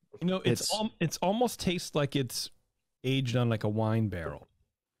 It's almost tastes like it's aged on like a wine barrel.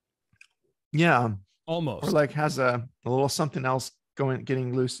 Yeah, almost. Or like has a little something else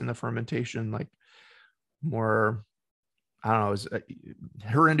getting loose in the fermentation, like more. I don't know.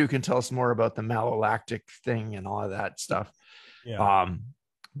 Hirendu can tell us more about the malolactic thing and all of that stuff. Yeah.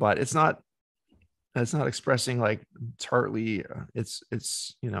 But it's not expressing like tartly. It's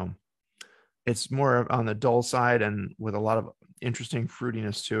it's more on the dull side and with a lot of interesting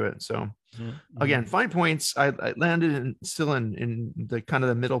fruitiness to it. So again, fine points. I landed still in the kind of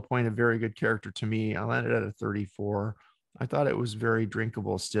the middle point of very good character to me. I landed at a 34. I thought it was very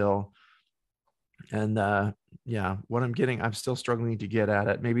drinkable still. And what I'm getting, I'm still struggling to get at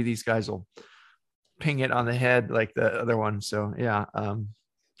it. Maybe these guys will ping it on the head like the other one. So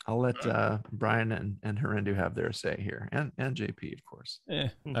I'll let Brian and Hirendu have their say here, and JP, of course.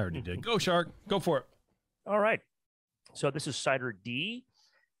 I already did. Go, Shark. Go for it. All right. So this is cider D.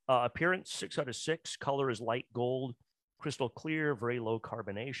 Appearance 6 out of 6. Color is light gold, crystal clear, very low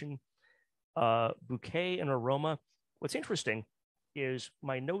carbonation. Bouquet and aroma. What's interesting is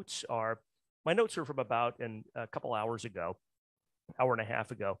my notes are from about a couple hours ago, hour and a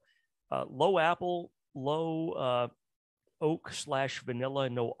half ago. Low apple, low oak / vanilla,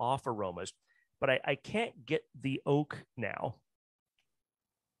 no off aromas, but I can't get the oak now.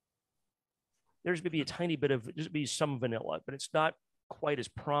 There's maybe a tiny bit of, there's maybe some vanilla, but it's not quite as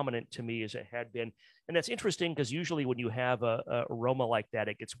prominent to me as it had been. And that's interesting because usually when you have a aroma like that,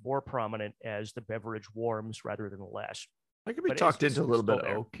 it gets more prominent as the beverage warms rather than less. I could be talked into a little bit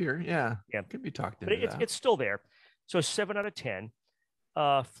of oak here. Yeah. Could be talked into that. It's still there. So 7 out of 10.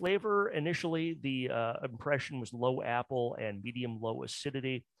 Flavor, initially, the impression was low apple and medium low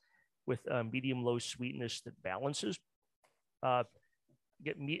acidity with medium low sweetness that balances. My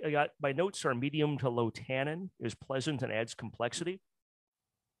notes are medium to low tannin, is pleasant and adds complexity.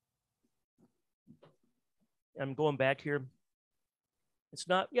 I'm going back here. It's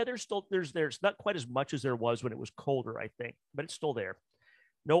not, there's not quite as much as there was when it was colder, I think, but it's still there.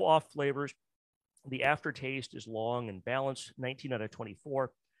 No off flavors. The aftertaste is long and balanced, 19 out of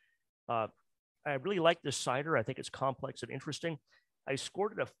 24. I really like this cider. I think it's complex and interesting. I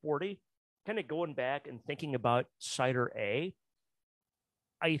scored it a 40. Kind of going back and thinking about cider A,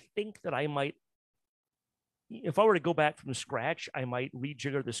 I think that I might, if I were to go back from scratch, I might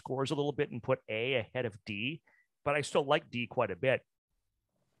rejigger the scores a little bit and put A ahead of D, but I still like D quite a bit.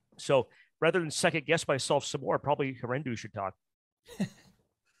 So rather than second guess myself some more, probably Hirendu should talk.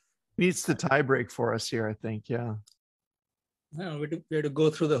 Needs the tie break for us here, I think. Yeah. No, we had to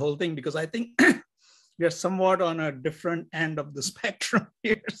go through the whole thing because I think we are somewhat on a different end of the spectrum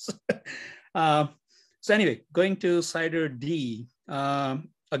here. So anyway, going to cider D,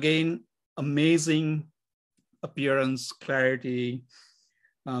 again, amazing appearance, clarity,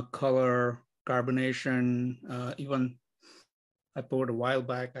 color, carbonation. Even I poured a while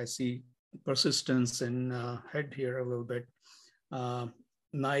back. I see persistence in head here a little bit.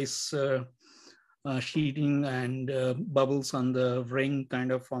 Nice sheeting and bubbles on the ring,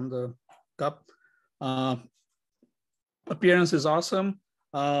 kind of on the cup. Appearance is awesome.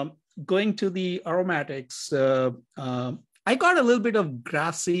 Going to the aromatics, I got a little bit of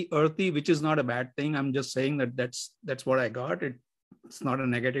grassy, earthy, which is not a bad thing. I'm just saying that's what I got. It's not a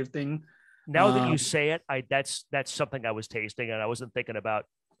negative thing. Now that you say it, that's something I was tasting and I wasn't thinking about.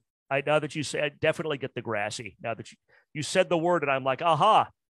 Now that you say, I definitely get the grassy. Now that you said the word, and I'm like, aha.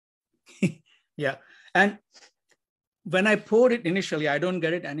 Yeah, and when I poured it initially, I don't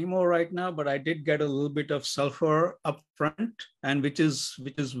get it anymore right now, but I did get a little bit of sulfur up front, and which is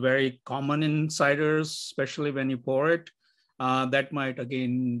very common in ciders, especially when you pour it. That might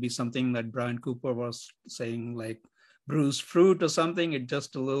again be something that Brian Cooper was saying, like bruised fruit or something. It's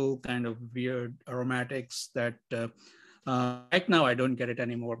just a little kind of weird aromatics that right now I don't get it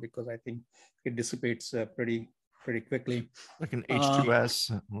anymore because I think it dissipates pretty quickly. Like an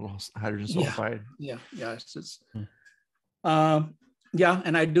H2S, hydrogen sulfide. Yeah. Yeah,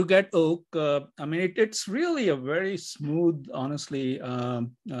 and I do get oak. I mean, it's really a very smooth, honestly,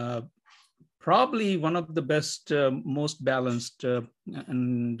 probably one of the best, most balanced,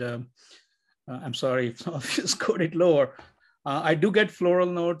 and I'm sorry if some of you scored it lower. I do get floral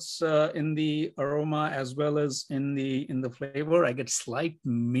notes in the aroma as well as in the flavor. I get slight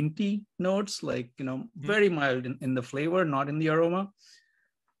minty notes, like, very mild in the flavor, not in the aroma.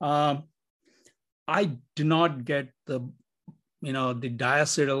 I do not get the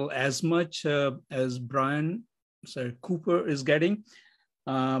diacetyl as much as Brian Cooper is getting.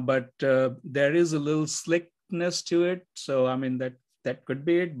 but there is a little slickness to it. So I mean that could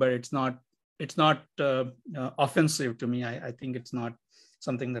be it, but it's not offensive to me. I think it's not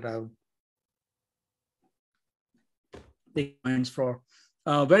something that I would take points for.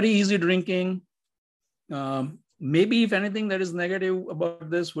 Very easy drinking. Maybe if anything that is negative about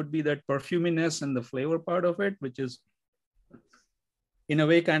this would be that perfuminess and the flavor part of it, which is in a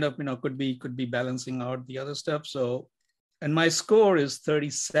way kind of, could be balancing out the other stuff. So, and my score is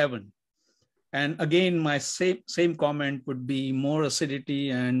 37. And again, my same comment would be more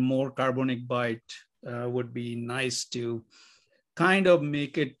acidity and more carbonic bite would be nice to kind of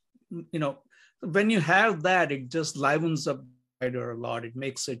make it, when you have that, it just livens up cider a lot. It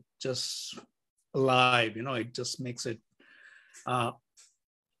makes it just alive, it just makes it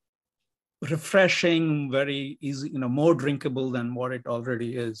refreshing, very easy, more drinkable than what it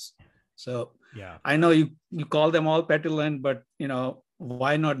already is. So yeah, I know you call them all petulant, but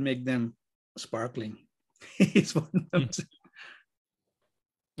why not make them sparkling? It's one of them.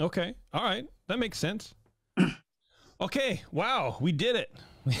 Okay, all right, that makes sense. Okay, wow, we did it.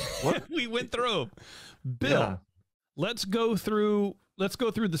 We went through. Bill, let's go through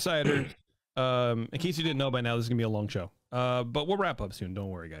the cider. In case you didn't know by now, this is gonna be a long show. But we'll wrap up soon. Don't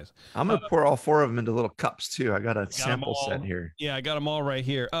worry, guys. I'm gonna pour all 4 of them into little cups too. I got a sample set here. Yeah, I got them all right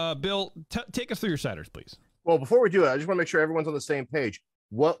here. Bill, take us through your ciders, please. Well, before we do it, I just want to make sure everyone's on the same page.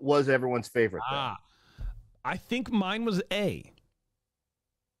 What was everyone's favorite thing? I think mine was A.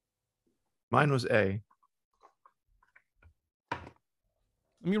 Mine was A.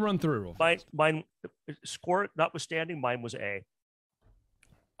 Let me run through real fast. Mine score notwithstanding, mine was A.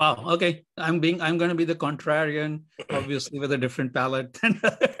 Wow. Okay. I'm going to be the contrarian, obviously, with a different palate.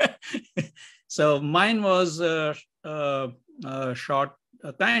 So mine was a short,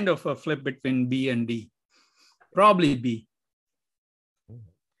 kind of a flip between B and D. Probably B.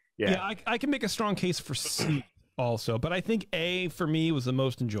 Yeah, I can make a strong case for C also, but I think A for me was the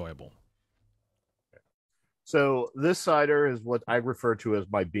most enjoyable. So this cider is what I refer to as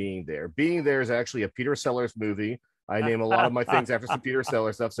my Being There. Being There is actually a Peter Sellers movie. I name a lot of my things after some Peter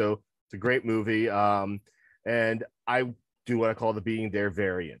Sellers stuff, so it's a great movie. And I do what I call the Being There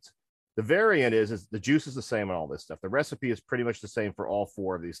variant. The variant is the juice is the same on all this stuff. The recipe is pretty much the same for all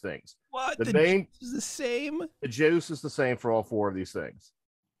 4 of these things. What? The juice is the same? The juice is the same for all 4 of these things.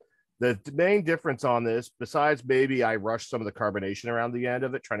 The main difference on this, besides maybe I rushed some of the carbonation around the end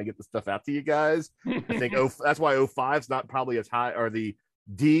of it, trying to get the stuff out to you guys. I think that's why 05 is not probably as high, or the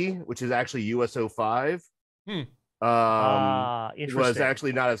D, which is actually US 05. Was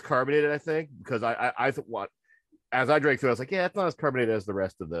actually not as carbonated, I think, because I thought as I drank through, I was like, yeah, it's not as carbonated as the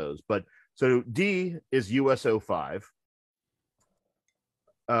rest of those. But so D is US 05.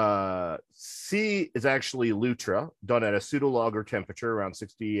 C is actually Lutra, done at a pseudo-lager temperature around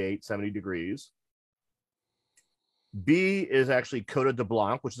 68, 70 degrees. B is actually Cote de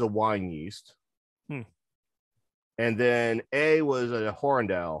Blanc, which is a wine yeast. And then A was a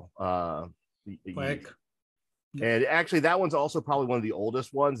Horendal yeast. And actually, that one's also probably one of the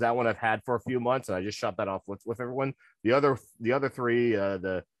oldest ones. That one I've had for a few months, and I just shot that off with everyone. The other 3,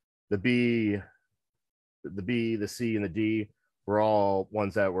 the B, the C, and the D were all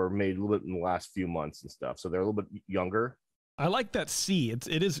ones that were made a little bit in the last few months and stuff. So they're a little bit younger. I like that C.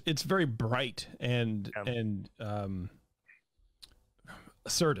 It's very bright and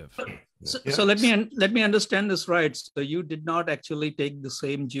assertive. So let me understand this right. So you did not actually take the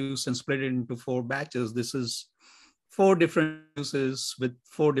same juice and split it into 4 batches. This is 4 different juices with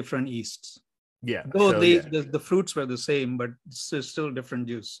 4 different yeasts. Yeah. Though the fruits were the same, but it's still different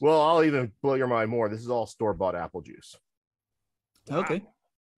juice. Well, I'll even blow your mind more. This is all store-bought apple juice. Okay.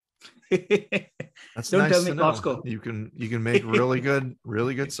 That's Don't nice tell me to know. Costco. You can make really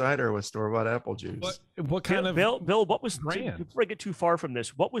good cider with store-bought apple juice. What kind of Bill? What was brand? Before I get too far from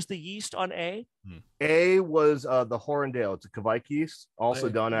this, what was the yeast on A? A was the Horendale. It's a Kvike yeast, also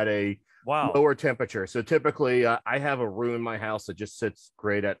done at a lower temperature. So typically, I have a room in my house that just sits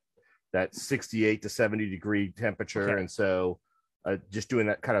great at that 68 to 70 degree temperature, and so just doing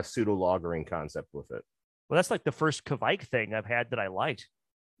that kind of pseudo lagering concept with it. Well, that's like the first Kvike thing I've had that I liked.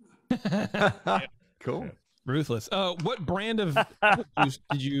 Cool. Ruthless. What brand of juice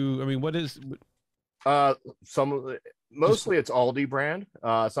did you? I mean, what is? Mostly it's Aldi brand.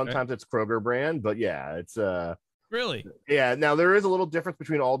 Sometimes it's Kroger brand, but yeah, it's really. Yeah. Now there is a little difference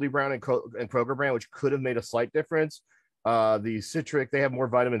between Aldi brand and Kroger brand, which could have made a slight difference. The citric, they have more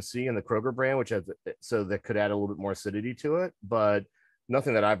vitamin C in the Kroger brand, which has, so that could add a little bit more acidity to it, but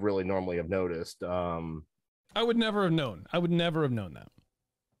nothing that I've really normally have noticed. I would never have known. I would never have known that.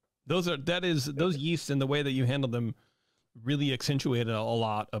 Those yeasts and the way that you handle them really accentuated a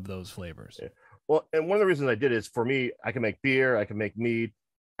lot of those flavors. Yeah. Well, and one of the reasons I did is for me, I can make beer, I can make mead.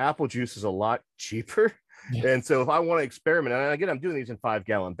 Apple juice is a lot cheaper. Yeah. And so if I want to experiment, and again, I'm doing these in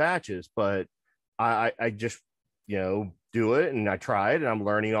 5-gallon batches, but I just, do it and I try it and I'm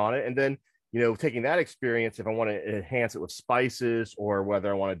learning on it. And then, taking that experience, if I want to enhance it with spices or whether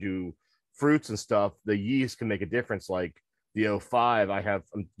I want to do fruits and stuff, the yeast can make a difference. Like the 05, I'm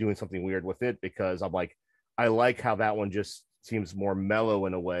doing something weird with it because I'm like, I like how that one just seems more mellow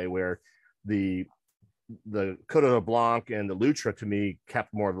in a way, where the Côte Blanc and the Lutra to me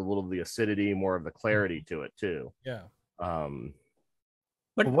kept more of the acidity, more of the clarity to it too. Yeah.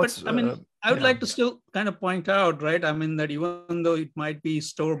 But I mean, I would like to still kind of point out, right? I mean, that even though it might be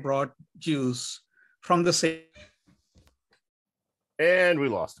store-bought juice from the same. And we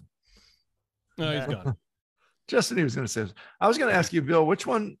lost him. No, he's gone. Justin, he was going to say, I was going to ask you, Bill, which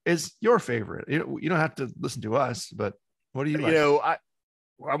one is your favorite? You don't have to listen to us, but what do you like?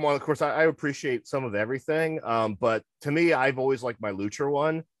 I'm on, of course, I appreciate some of everything. But to me, I've always liked my Lutra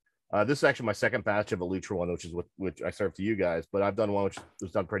one. This is actually my second batch of a Lutra one, which I served to you guys, but I've done one which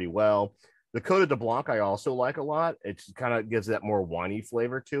was done pretty well. The Côte de Blanc I also like a lot. It kind of gives that more winey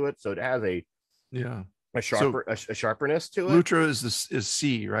flavor to it. So it has a sharpness to it. Lutra is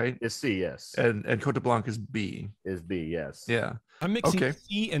C, right? Is C, yes. And Côte de Blanc is B. Is B, yes. Yeah. I'm mixing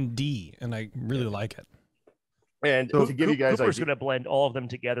C and D, and I really like it. And so to give you guys, Cooper's going to blend all of them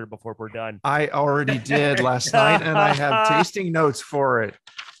together before we're done. I already did last night, and I have tasting notes for it.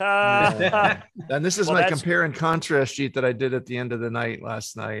 And this is my compare and contrast sheet that I did at the end of the night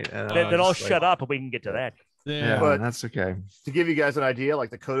last night. And then I'll shut up, and we can get to that. Yeah, but that's okay. To give you guys an idea,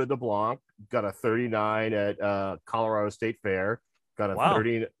 like the Côte de Blanc got a 39 at Colorado State Fair, got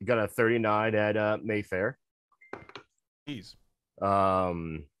a 39 at Mayfair. Jeez.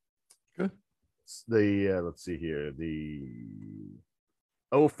 Good. Let's see here. The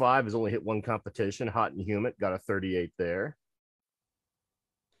 05 has only hit one competition, Hot and Humid, got a 38 there.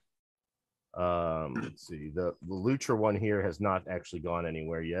 Let's see. The Lutra one here has not actually gone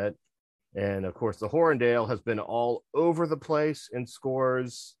anywhere yet. And of course, the Horendale has been all over the place in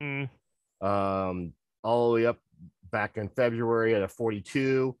scores. All the way up back in February at a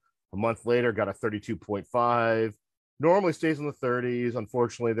 42. A month later, got a 32.5. Normally stays in the 30s.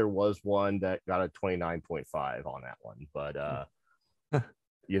 Unfortunately, there was one that got a 29.5 on that one. But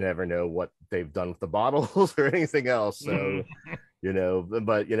you never know what they've done with the bottles or anything else. So,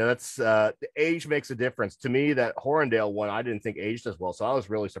 that's the age makes a difference. To me, that Horendale one, I didn't think aged as well. So I was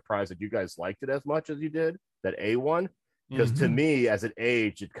really surprised that you guys liked it as much as you did, that A one. Because to me, as it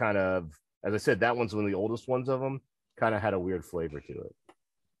aged, it kind of, as I said, that one's one of the oldest ones of them, kind of had a weird flavor to it.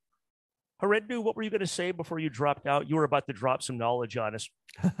 Hirendu, what were you going to say before you dropped out? You were about to drop some knowledge on us.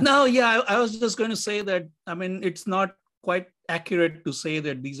 No, I was just going to say that, I mean, it's not quite accurate to say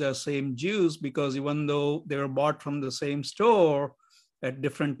that these are same juice, because even though they were bought from the same store at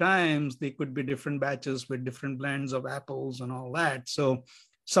different times, they could be different batches with different blends of apples and all that. So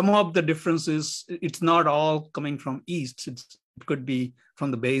some of the differences, it's not all coming from yeast. It could be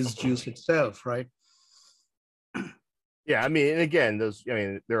from the base juice itself, right? Yeah, I mean, and again,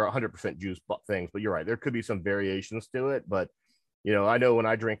 there are 100% juice things, but you're right. There could be some variations to it, but I know when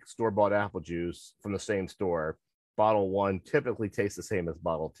I drink store-bought apple juice from the same store, bottle one typically tastes the same as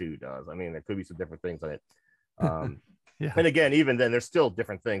bottle two does. I mean, there could be some different things in it. Yeah. And again, even then, there's still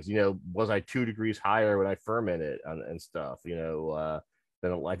different things. Was I 2 degrees higher when I ferment it and stuff? Than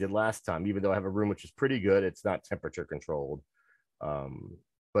I did last time. Even though I have a room which is pretty good, it's not temperature controlled.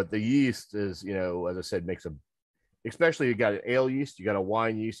 But the yeast is, as I said, makes especially you got an ale yeast, you got a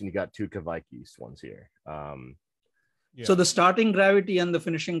wine yeast, and you got 2 Kvike yeast ones here. Yeah. So the starting gravity and the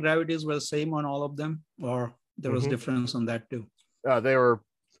finishing gravities were the same on all of them, or there was difference on that too? They were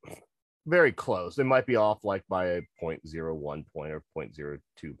very close. They might be off like by a 0.01 point or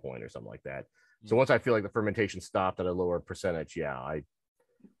 0.02 point or something like that. So once I feel like the fermentation stopped at a lower percentage, I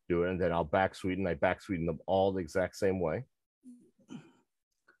do it, and then I'll back sweeten. I back sweeten them all the exact same way.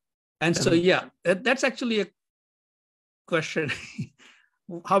 And so, that's actually a question.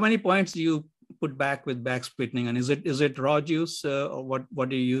 How many points do you put back with back sweetening, and is it raw juice or what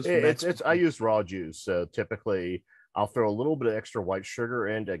do you use for I use raw juice. So typically I'll throw a little bit of extra white sugar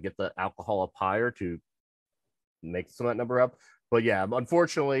in to get the alcohol up higher to make some of that number up. But yeah,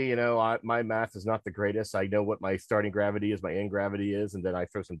 unfortunately, my math is not the greatest. I know what my starting gravity is, my end gravity is, and then I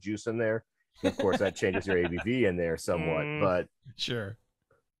throw some juice in there. And of course, that changes your ABV in there somewhat. But sure.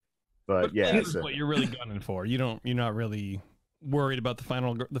 But yeah, this is what you're really gunning for. You're not really worried about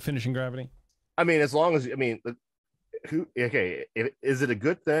the finishing gravity. I mean, as long as is it a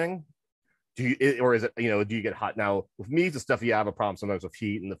good thing? or is it, do you get hot? Now with meads and stuff, you have a problem sometimes with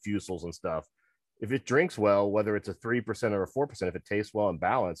heat and the fusels and stuff. If it drinks well, whether it's a 3% or a 4%, if it tastes well and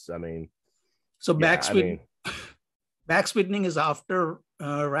balanced, I mean. So back sweetening is after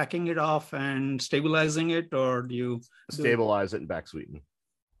racking it off and stabilizing it, or do you stabilize it and back sweeten?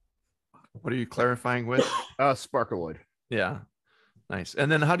 What are you clarifying with? Sparklewood. Yeah. Nice.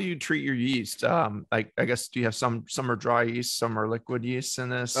 And then how do you treat your yeast? I guess, do you have some are dry yeast, some are liquid yeast in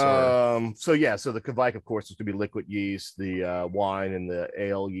this? So the Kvike, of course, is going to be liquid yeast. The wine and the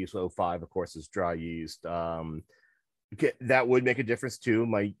ale yeast 05, of course, is dry yeast. That would make a difference too.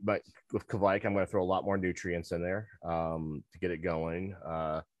 My with Kvike, I'm going to throw a lot more nutrients in there to get it going.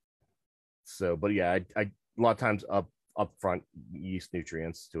 But yeah, I a lot of times up front yeast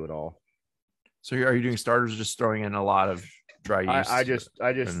nutrients to it all. So are you doing starters or just throwing in a lot of dry yeast? I just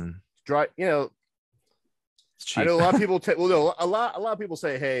dry. I know a lot of people a lot of people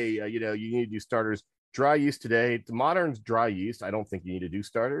say, hey, you need to do starters. Dry yeast today, the modern dry yeast, I don't think you need to do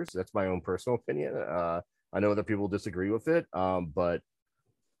starters. That's my own personal opinion. I know other people disagree with it, but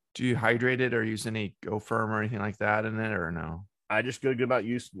do you hydrate it or use any Go Firm or anything like that in it, or no? I just go good about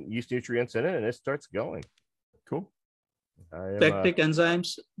yeast nutrients in it, and it starts going. Cool. Pectic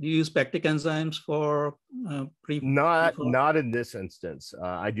enzymes. Do you use pectic enzymes for not in this instance.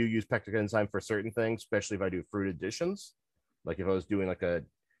 I do use pectic enzyme for certain things, especially if I do fruit additions. Like if I was doing like a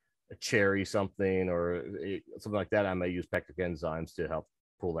cherry something or something like that, I may use pectic enzymes to help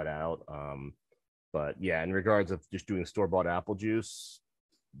pull that out. But yeah, in regards of just doing store-bought apple juice,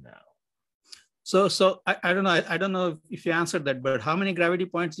 no. So I don't know. I don't know if you answered that, but how many gravity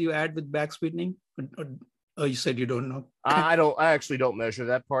points do you add with back sweetening? Oh, you said you don't know. I actually don't measure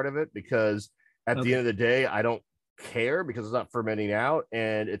that part of it, because at the end of the day, I don't care, because it's not fermenting out,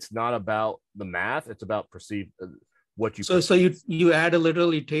 and it's not about the math. It's about perceived what you. So you add a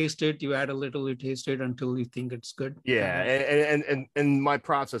little, you taste it. You add a little, you taste it until you think it's good. Yeah, and my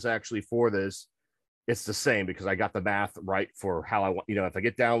process actually for this, it's the same, because I got the math right for how I want. If I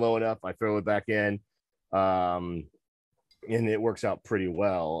get down low enough, I throw it back in, and it works out pretty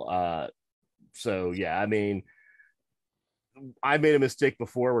well. So yeah, I mean, I made a mistake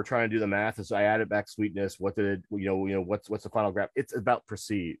before. We're trying to do the math, as I added back sweetness. What did it, what's the final graph? It's about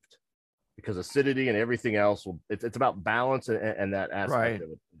perceived, because acidity and everything else it's about balance and that aspect right. of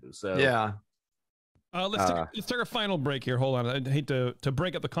it. So yeah. Let's take our final break here. Hold on. I hate to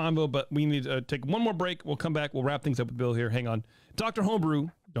break up the convo, but we need to take one more break. We'll come back. We'll wrap things up with Bill here. Hang on. Dr. Homebrew,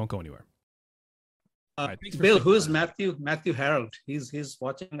 don't go anywhere. Right, Bill, who's Matthew Harold? He's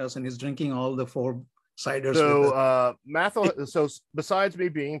watching us and he's drinking all the 4 ciders. So Matthew, so besides me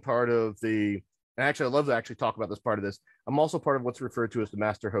being part of the, and actually I love to actually talk about this part of this, I'm also part of what's referred to as the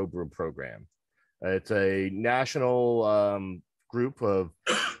Master Homebrew program. It's a national group of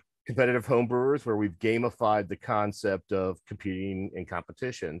competitive homebrewers where we've gamified the concept of competing in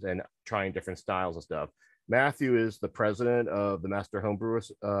competitions and trying different styles and stuff. Matthew is the president of the Master Homebrew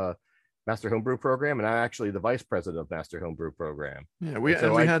program, and I'm actually the vice president of Master Homebrew program. Yeah, we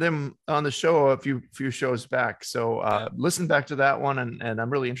had him on the show a few shows back. So listen back to that one, and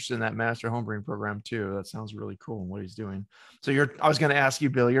I'm really interested in that Master Homebrewing program too. That sounds really cool and what he's doing. So I was going to ask you,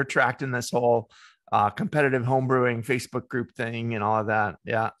 Bill, you're tracked in this whole competitive homebrewing Facebook group thing and all of that.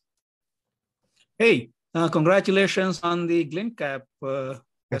 Yeah. Hey, congratulations on the Glint Cap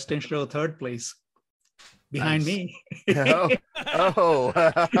Best in Show 3rd place. Behind me. Oh.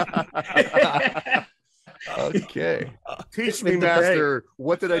 Okay. Teach me, Master.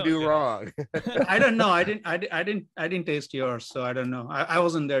 What did I do wrong? I don't know. I didn't taste yours, so I don't know. I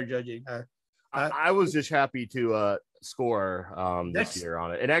wasn't there judging. I was just happy to score this year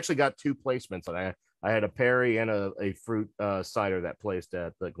on it. It actually got 2 placements, and I had a Perry and a fruit cider that placed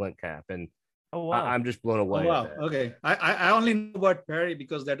at the Glint Cap, and oh, wow. I'm just blown away. Oh, wow. Okay. I only know about Perry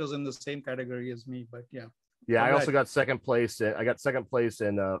because that was in the same category as me, but yeah. Yeah, I also got second place. I got second place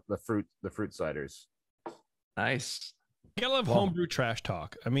in the fruit ciders. Nice. You gotta love homebrew trash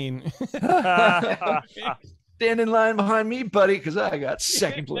talk. I mean, stand in line behind me, buddy, because I got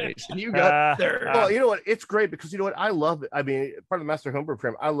second place and you got 3rd. Well, you know what? It's great because you know what? I love it. I mean, part of the Master Homebrew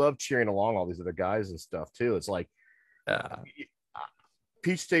program, I love cheering along all these other guys and stuff too. It's like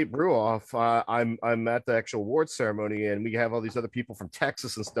Peach State Brew Off. I'm at the actual awards ceremony, and we have all these other people from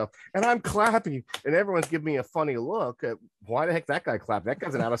Texas and stuff, and I'm clapping, and everyone's giving me a funny look at why the heck that guy clapped. That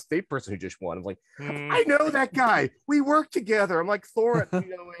guy's an out-of-state person who just won. I'm like, I know that guy. We work together. I'm like Thor,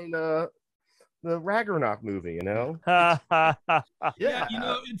 in the Ragnarok movie, Yeah,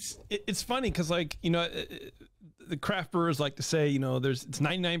 it's funny because the craft brewers like to say, it's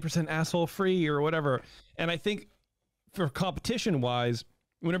 99% asshole free or whatever, and I think for competition wise,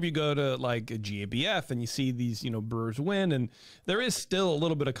 whenever you go to like a GABF and you see these, brewers win, and there is still a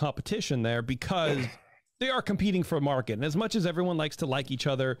little bit of competition there because they are competing for a market. And as much as everyone likes to like each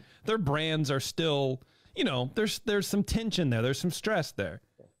other, their brands are still, there's some tension there. There's some stress there.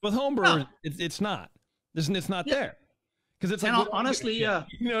 With Homebrew, it's not. It's not there. Because it's like, honestly, yeah.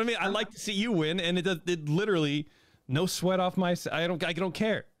 You know what I mean? I like to see you win, and it literally, no sweat off my, I don't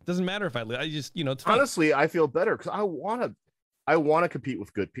care. It doesn't matter if I just, it's fun. Honestly, I feel better because I want to compete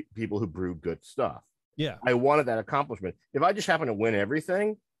with good people who brew good stuff. Yeah. I wanted that accomplishment. If I just happen to win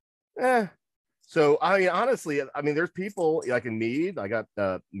everything, So, I mean, honestly, there's people like in Mead. I got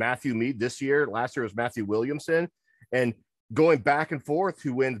Matthew Mead this year. Last year was Matthew Williamson. And going back and forth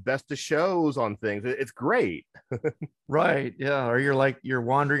who wins best of shows on things. It's great. Right. Yeah. Or you're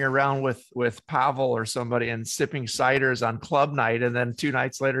wandering around with Pavel or somebody and sipping ciders on club night. And then 2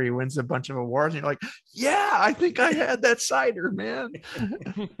 nights later, he wins a bunch of awards. And you're like, yeah, I think I had that cider, man.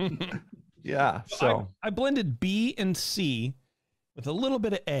 Yeah. So I blended B and C with a little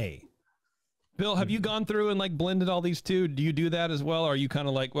bit of A. Bill, have you gone through and like blended all these too? Do you do that as well? Or are you kind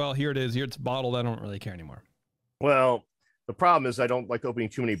of like, well, here it is. Here it's bottled. I don't really care anymore. Well, the problem is I don't like opening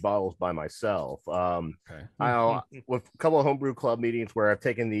too many bottles by myself. Okay. With a couple of homebrew club meetings where I've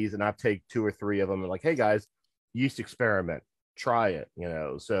taken these and I've taken 2 or 3 of them and like, hey guys, yeast experiment, try it,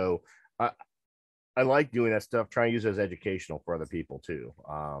 So I like doing that stuff, trying to use it as educational for other people too.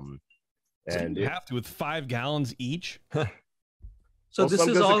 And you have to with 5 gallons each. So this some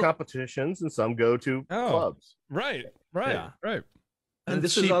is all to competitions and some go to clubs. Right. And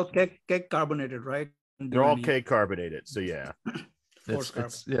this is all keg carbonated, right? They're all keg carbonated. So yeah.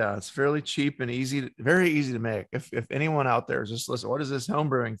 It's fairly cheap and very easy to make. If anyone out there is just listen, what is this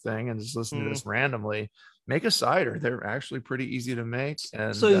homebrewing thing? And just listen to this randomly, make a cider. They're actually pretty easy to make.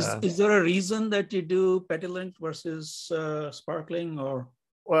 And so is there a reason that you do petillant versus sparkling or?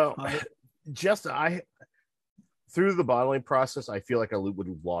 Well, through the bottling process, I feel like I would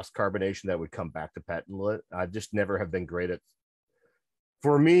have lost carbonation that would come back to petillant. I just never have been great at.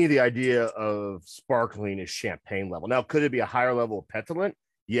 For me, the idea of sparkling is champagne level. Now, could it be a higher level of petillant?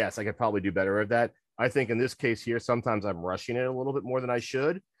 Yes, I could probably do better at that. I think in this case here, sometimes I'm rushing it a little bit more than I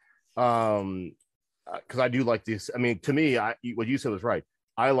should. Because I do like this. To me, what you said was right.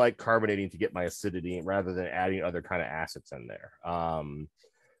 I like carbonating to get my acidity rather than adding other kind of acids in there.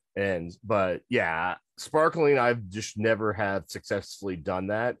 But yeah, sparkling, I've just never have successfully done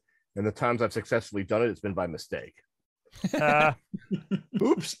that. And the times I've successfully done it, it's been by mistake.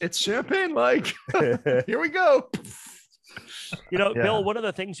 Oops, it's champagne like. Here we go. Bill, one of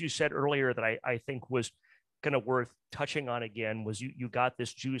the things you said earlier that I think was kind of worth touching on again was you got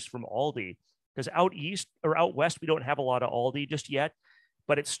this juice from Aldi, because out east or out west, we don't have a lot of Aldi just yet,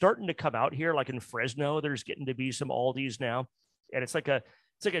 but it's starting to come out here. Like in Fresno, there's getting to be some Aldis now. And it's like a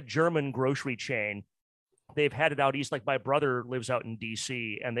German grocery chain. They've had it out east. Like my brother lives out in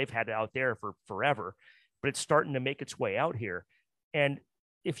DC and they've had it out there for forever, but it's starting to make its way out here. And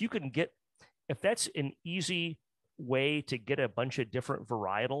if that's an easy way to get a bunch of different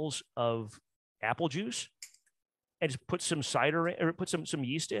varietals of apple juice and just put some cider in, or put some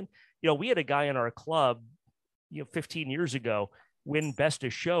yeast in, we had a guy in our club, 15 years ago, win best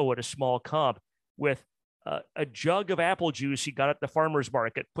of show at a small comp with a jug of apple juice he got at the farmer's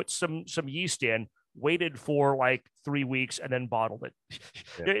market, put some yeast in, waited for like 3 weeks, and then bottled it.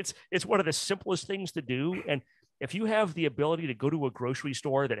 Yeah. It's one of the simplest things to do. And if you have the ability to go to a grocery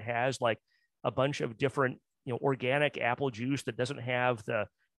store that has like a bunch of different, organic apple juice that doesn't have the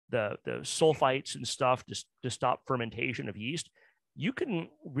sulfites and stuff to stop fermentation of yeast, you can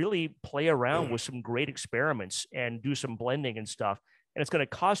really play around with some great experiments and do some blending and stuff. And it's going to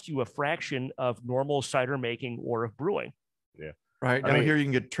cost you a fraction of normal cider making or of brewing. Yeah. Right. Now here you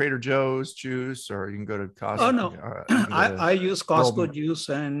can get Trader Joe's juice, or you can go to Costco. Oh, no. I use Costco juice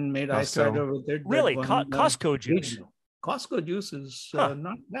and made ice cider with it. Really? Costco juice? Costco juice is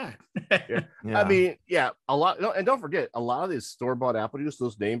not bad. Yeah. A lot. No, and don't forget, a lot of these store-bought apple juice,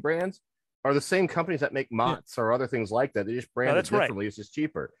 those name brands, are the same companies that make Mott's or other things like that. They just brand it differently. Right. It's just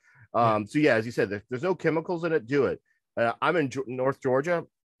cheaper. So yeah, as you said, there's no chemicals in it. Do it. I'm in North Georgia,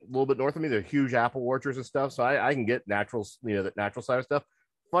 a little bit north of me. They're huge apple orchards and stuff, so I can get natural, the natural cider stuff.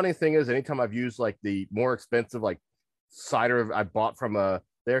 Funny thing is, anytime I've used like the more expensive like cider I bought from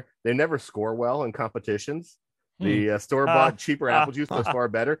they never score well in competitions. The store-bought cheaper apple juice goes far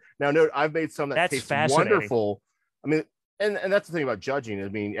better. Now, note, I've made some that taste wonderful. And that's the thing about judging.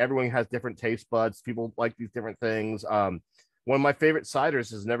 Everyone has different taste buds. People like these different things. One of my favorite ciders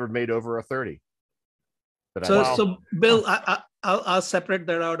has never made over a 30. So Bill, I'll separate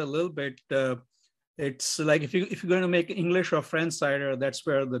that out a little bit. it's like if you're going to make English or French cider, that's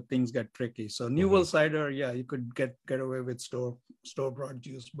where the things get tricky. So New World cider, yeah, you could get away with store brought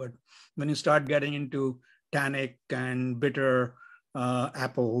juice, but when you start getting into tannic and bitter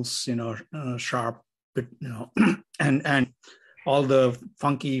apples, sharp, and all the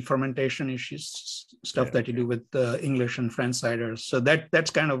funky fermentation issues stuff that you do with English and French ciders. So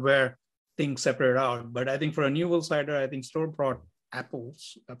that's kind of where things separate out. But I think for a New World cider, I think store brought apple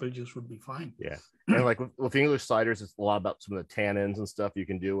juice would be fine. Yeah. And like with English ciders, it's a lot about some of the tannins and stuff you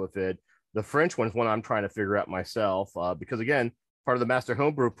can do with it. The French one is one I'm trying to figure out myself because, again, part of the Master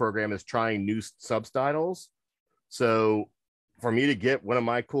Homebrew program is trying new substyles. So for me to get one of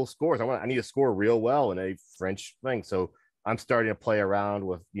my cool scores, I need to score real well in a French thing. So I'm starting to play around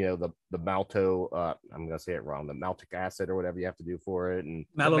with, the malto, I'm going to say it wrong, the maltic acid or whatever you have to do for it. And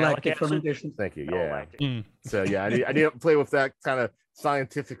malolactic fermentation. Thank you. Yeah. So yeah, I need to play with that kind of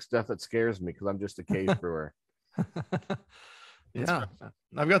scientific stuff that scares me because I'm just a cave brewer. Yeah.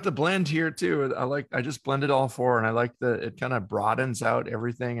 I've got the blend here too. I just blended all four, and I like it kind of broadens out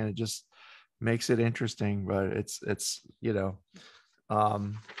everything, and it just makes it interesting, but it's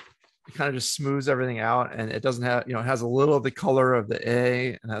it kind of just smooths everything out, and it doesn't have, it has a little of the color of the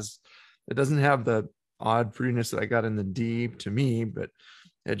A, and it doesn't have the odd fruitiness that I got in the D to me, but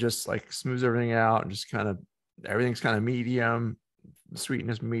it just like smooths everything out, and just kind of everything's kind of medium,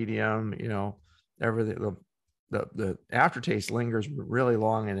 sweetness medium, everything. The aftertaste lingers really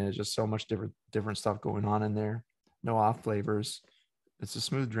long, and it's just so much different stuff going on in there. No off flavors. It's a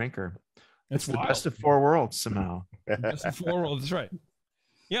smooth drinker. It's the best of four worlds somehow. Best of four worlds. That's right.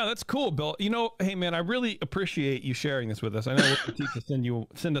 Yeah, that's cool, Bill. Hey man, I really appreciate you sharing this with us. I know we'll teach to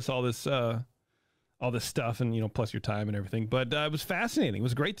send us all this stuff, and plus your time and everything. But it was fascinating. It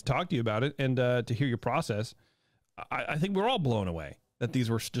was great to talk to you about it and to hear your process. I think we're all blown away that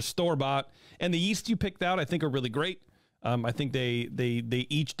these were just store bought, and the yeast you picked out I think are really great. I think they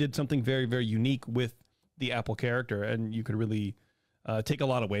each did something very, very unique with the apple character, and you could really take a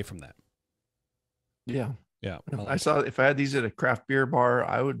lot away from that. Yeah. Yeah. I saw if I had these at a craft beer bar,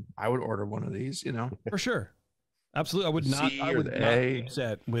 I would order one of these, For sure. Absolutely. I would not be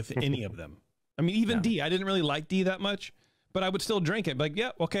upset with any of them. I mean, even D, I didn't really like D that much, but I would still drink it. Like, yeah,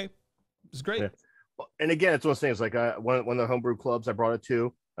 okay. It's great. Yeah. And again, it's one of those things like one of the homebrew clubs I brought it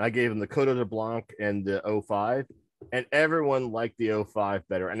to, I gave them the Cote de Blanc and the 05, and everyone liked the 05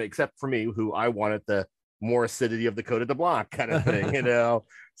 better. And except for me, who I wanted the more acidity of the Cote de Blanc kind of thing,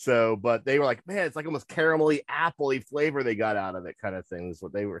 So, but they were like, man, it's like almost caramelly, appley flavor they got out of it, kind of thing is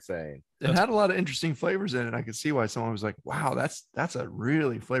what they were saying. It had a lot of interesting flavors in it. I could see why someone was like, wow, that's a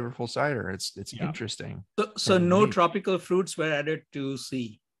really flavorful cider. It's interesting. So no tropical fruits were added to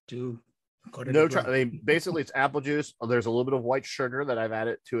basically it's apple juice. There's a little bit of white sugar that I've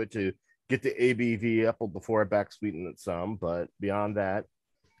added to it to get the ABV up before I back sweeten it some, but beyond that.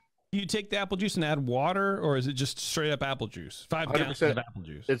 Do you take the apple juice and add water, or is it just straight up apple juice? 5 gallons of apple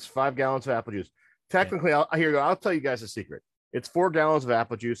juice. It's 5 gallons of apple juice. Technically, I'll tell you guys a secret. It's 4 gallons of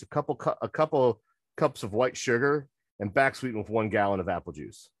apple juice, a couple cups of white sugar, and back sweeten with 1 gallon of apple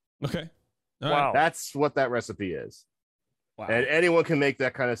juice. Okay. Wow. That's what that recipe is. Wow. And anyone can make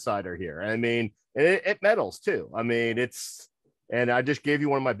that kind of cider here. I mean, it metals too. I mean, and I just gave you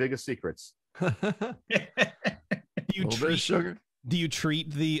one of my biggest secrets. Do you treat sugar? Do you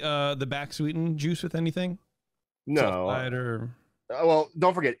treat the back sweetened juice with anything? No. Well,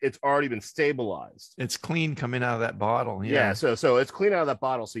 don't forget, it's already been stabilized. It's clean coming out of that bottle. Yeah. So it's clean out of that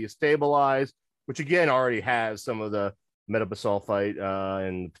bottle. So you stabilize, which again already has some of the metabisulfite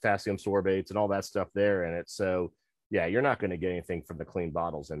and potassium sorbates and all that stuff there in it. So yeah, you're not going to get anything from the clean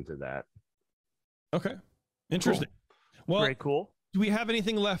bottles into that. Okay. Interesting. Cool. Well, very cool. Do we have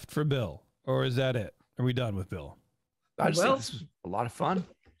anything left for Bill, or is that it? Are we done with Bill? I just think this was a lot of fun.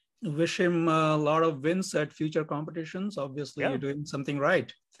 Wish him a lot of wins at future competitions. Obviously, you're doing something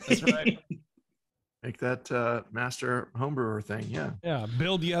right. That's right. Make that master homebrewer thing. Yeah. Yeah.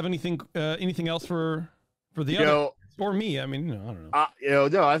 Bill, do you have anything else for the other or me? I mean, I don't know.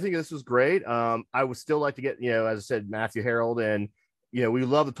 No, I think this was great. I would still like to get, as I said, Matthew Harold, and we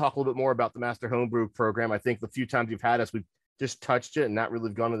love to talk a little bit more about the Master Homebrew program. I think the few times you've had us, we've just touched it and not really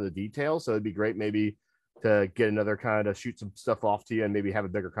gone into the details. So it'd be great maybe to get another kind of shoot some stuff off to you and maybe have a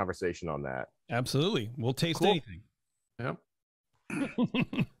bigger conversation on that. Absolutely. We'll taste anything. Yep.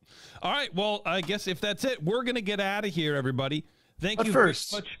 All right. Well, I guess if that's it, we're going to get out of here, everybody. Thank you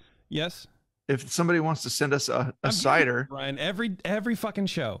first, very much. Yes. If somebody wants to send us a cider, Brian, every fucking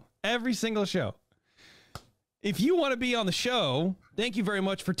show, every single show. If you want to be on the show, thank you very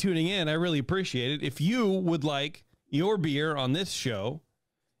much for tuning in. I really appreciate it. If you would like your beer on this show,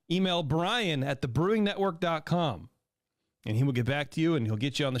 email Brian at thebrewingnetwork.com, and he will get back to you, and he'll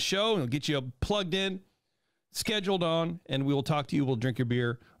get you on the show, and he'll get you plugged in, scheduled on, and we will talk to you. We'll drink your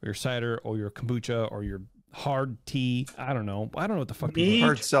beer or your cider or your kombucha or your hard tea. I don't know what the fuck.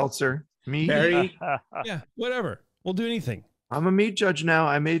 Hard seltzer. Meat. Yeah, whatever. We'll do anything. I'm a meat judge now.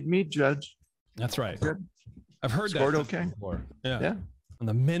 I made meat judge. That's right. Good. I've heard Scored that okay before. Yeah. Yeah. On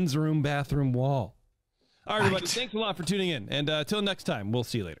the men's room bathroom wall. All right, everybody. Thanks a lot for tuning in. And until next time, we'll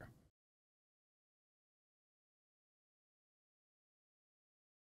see you later.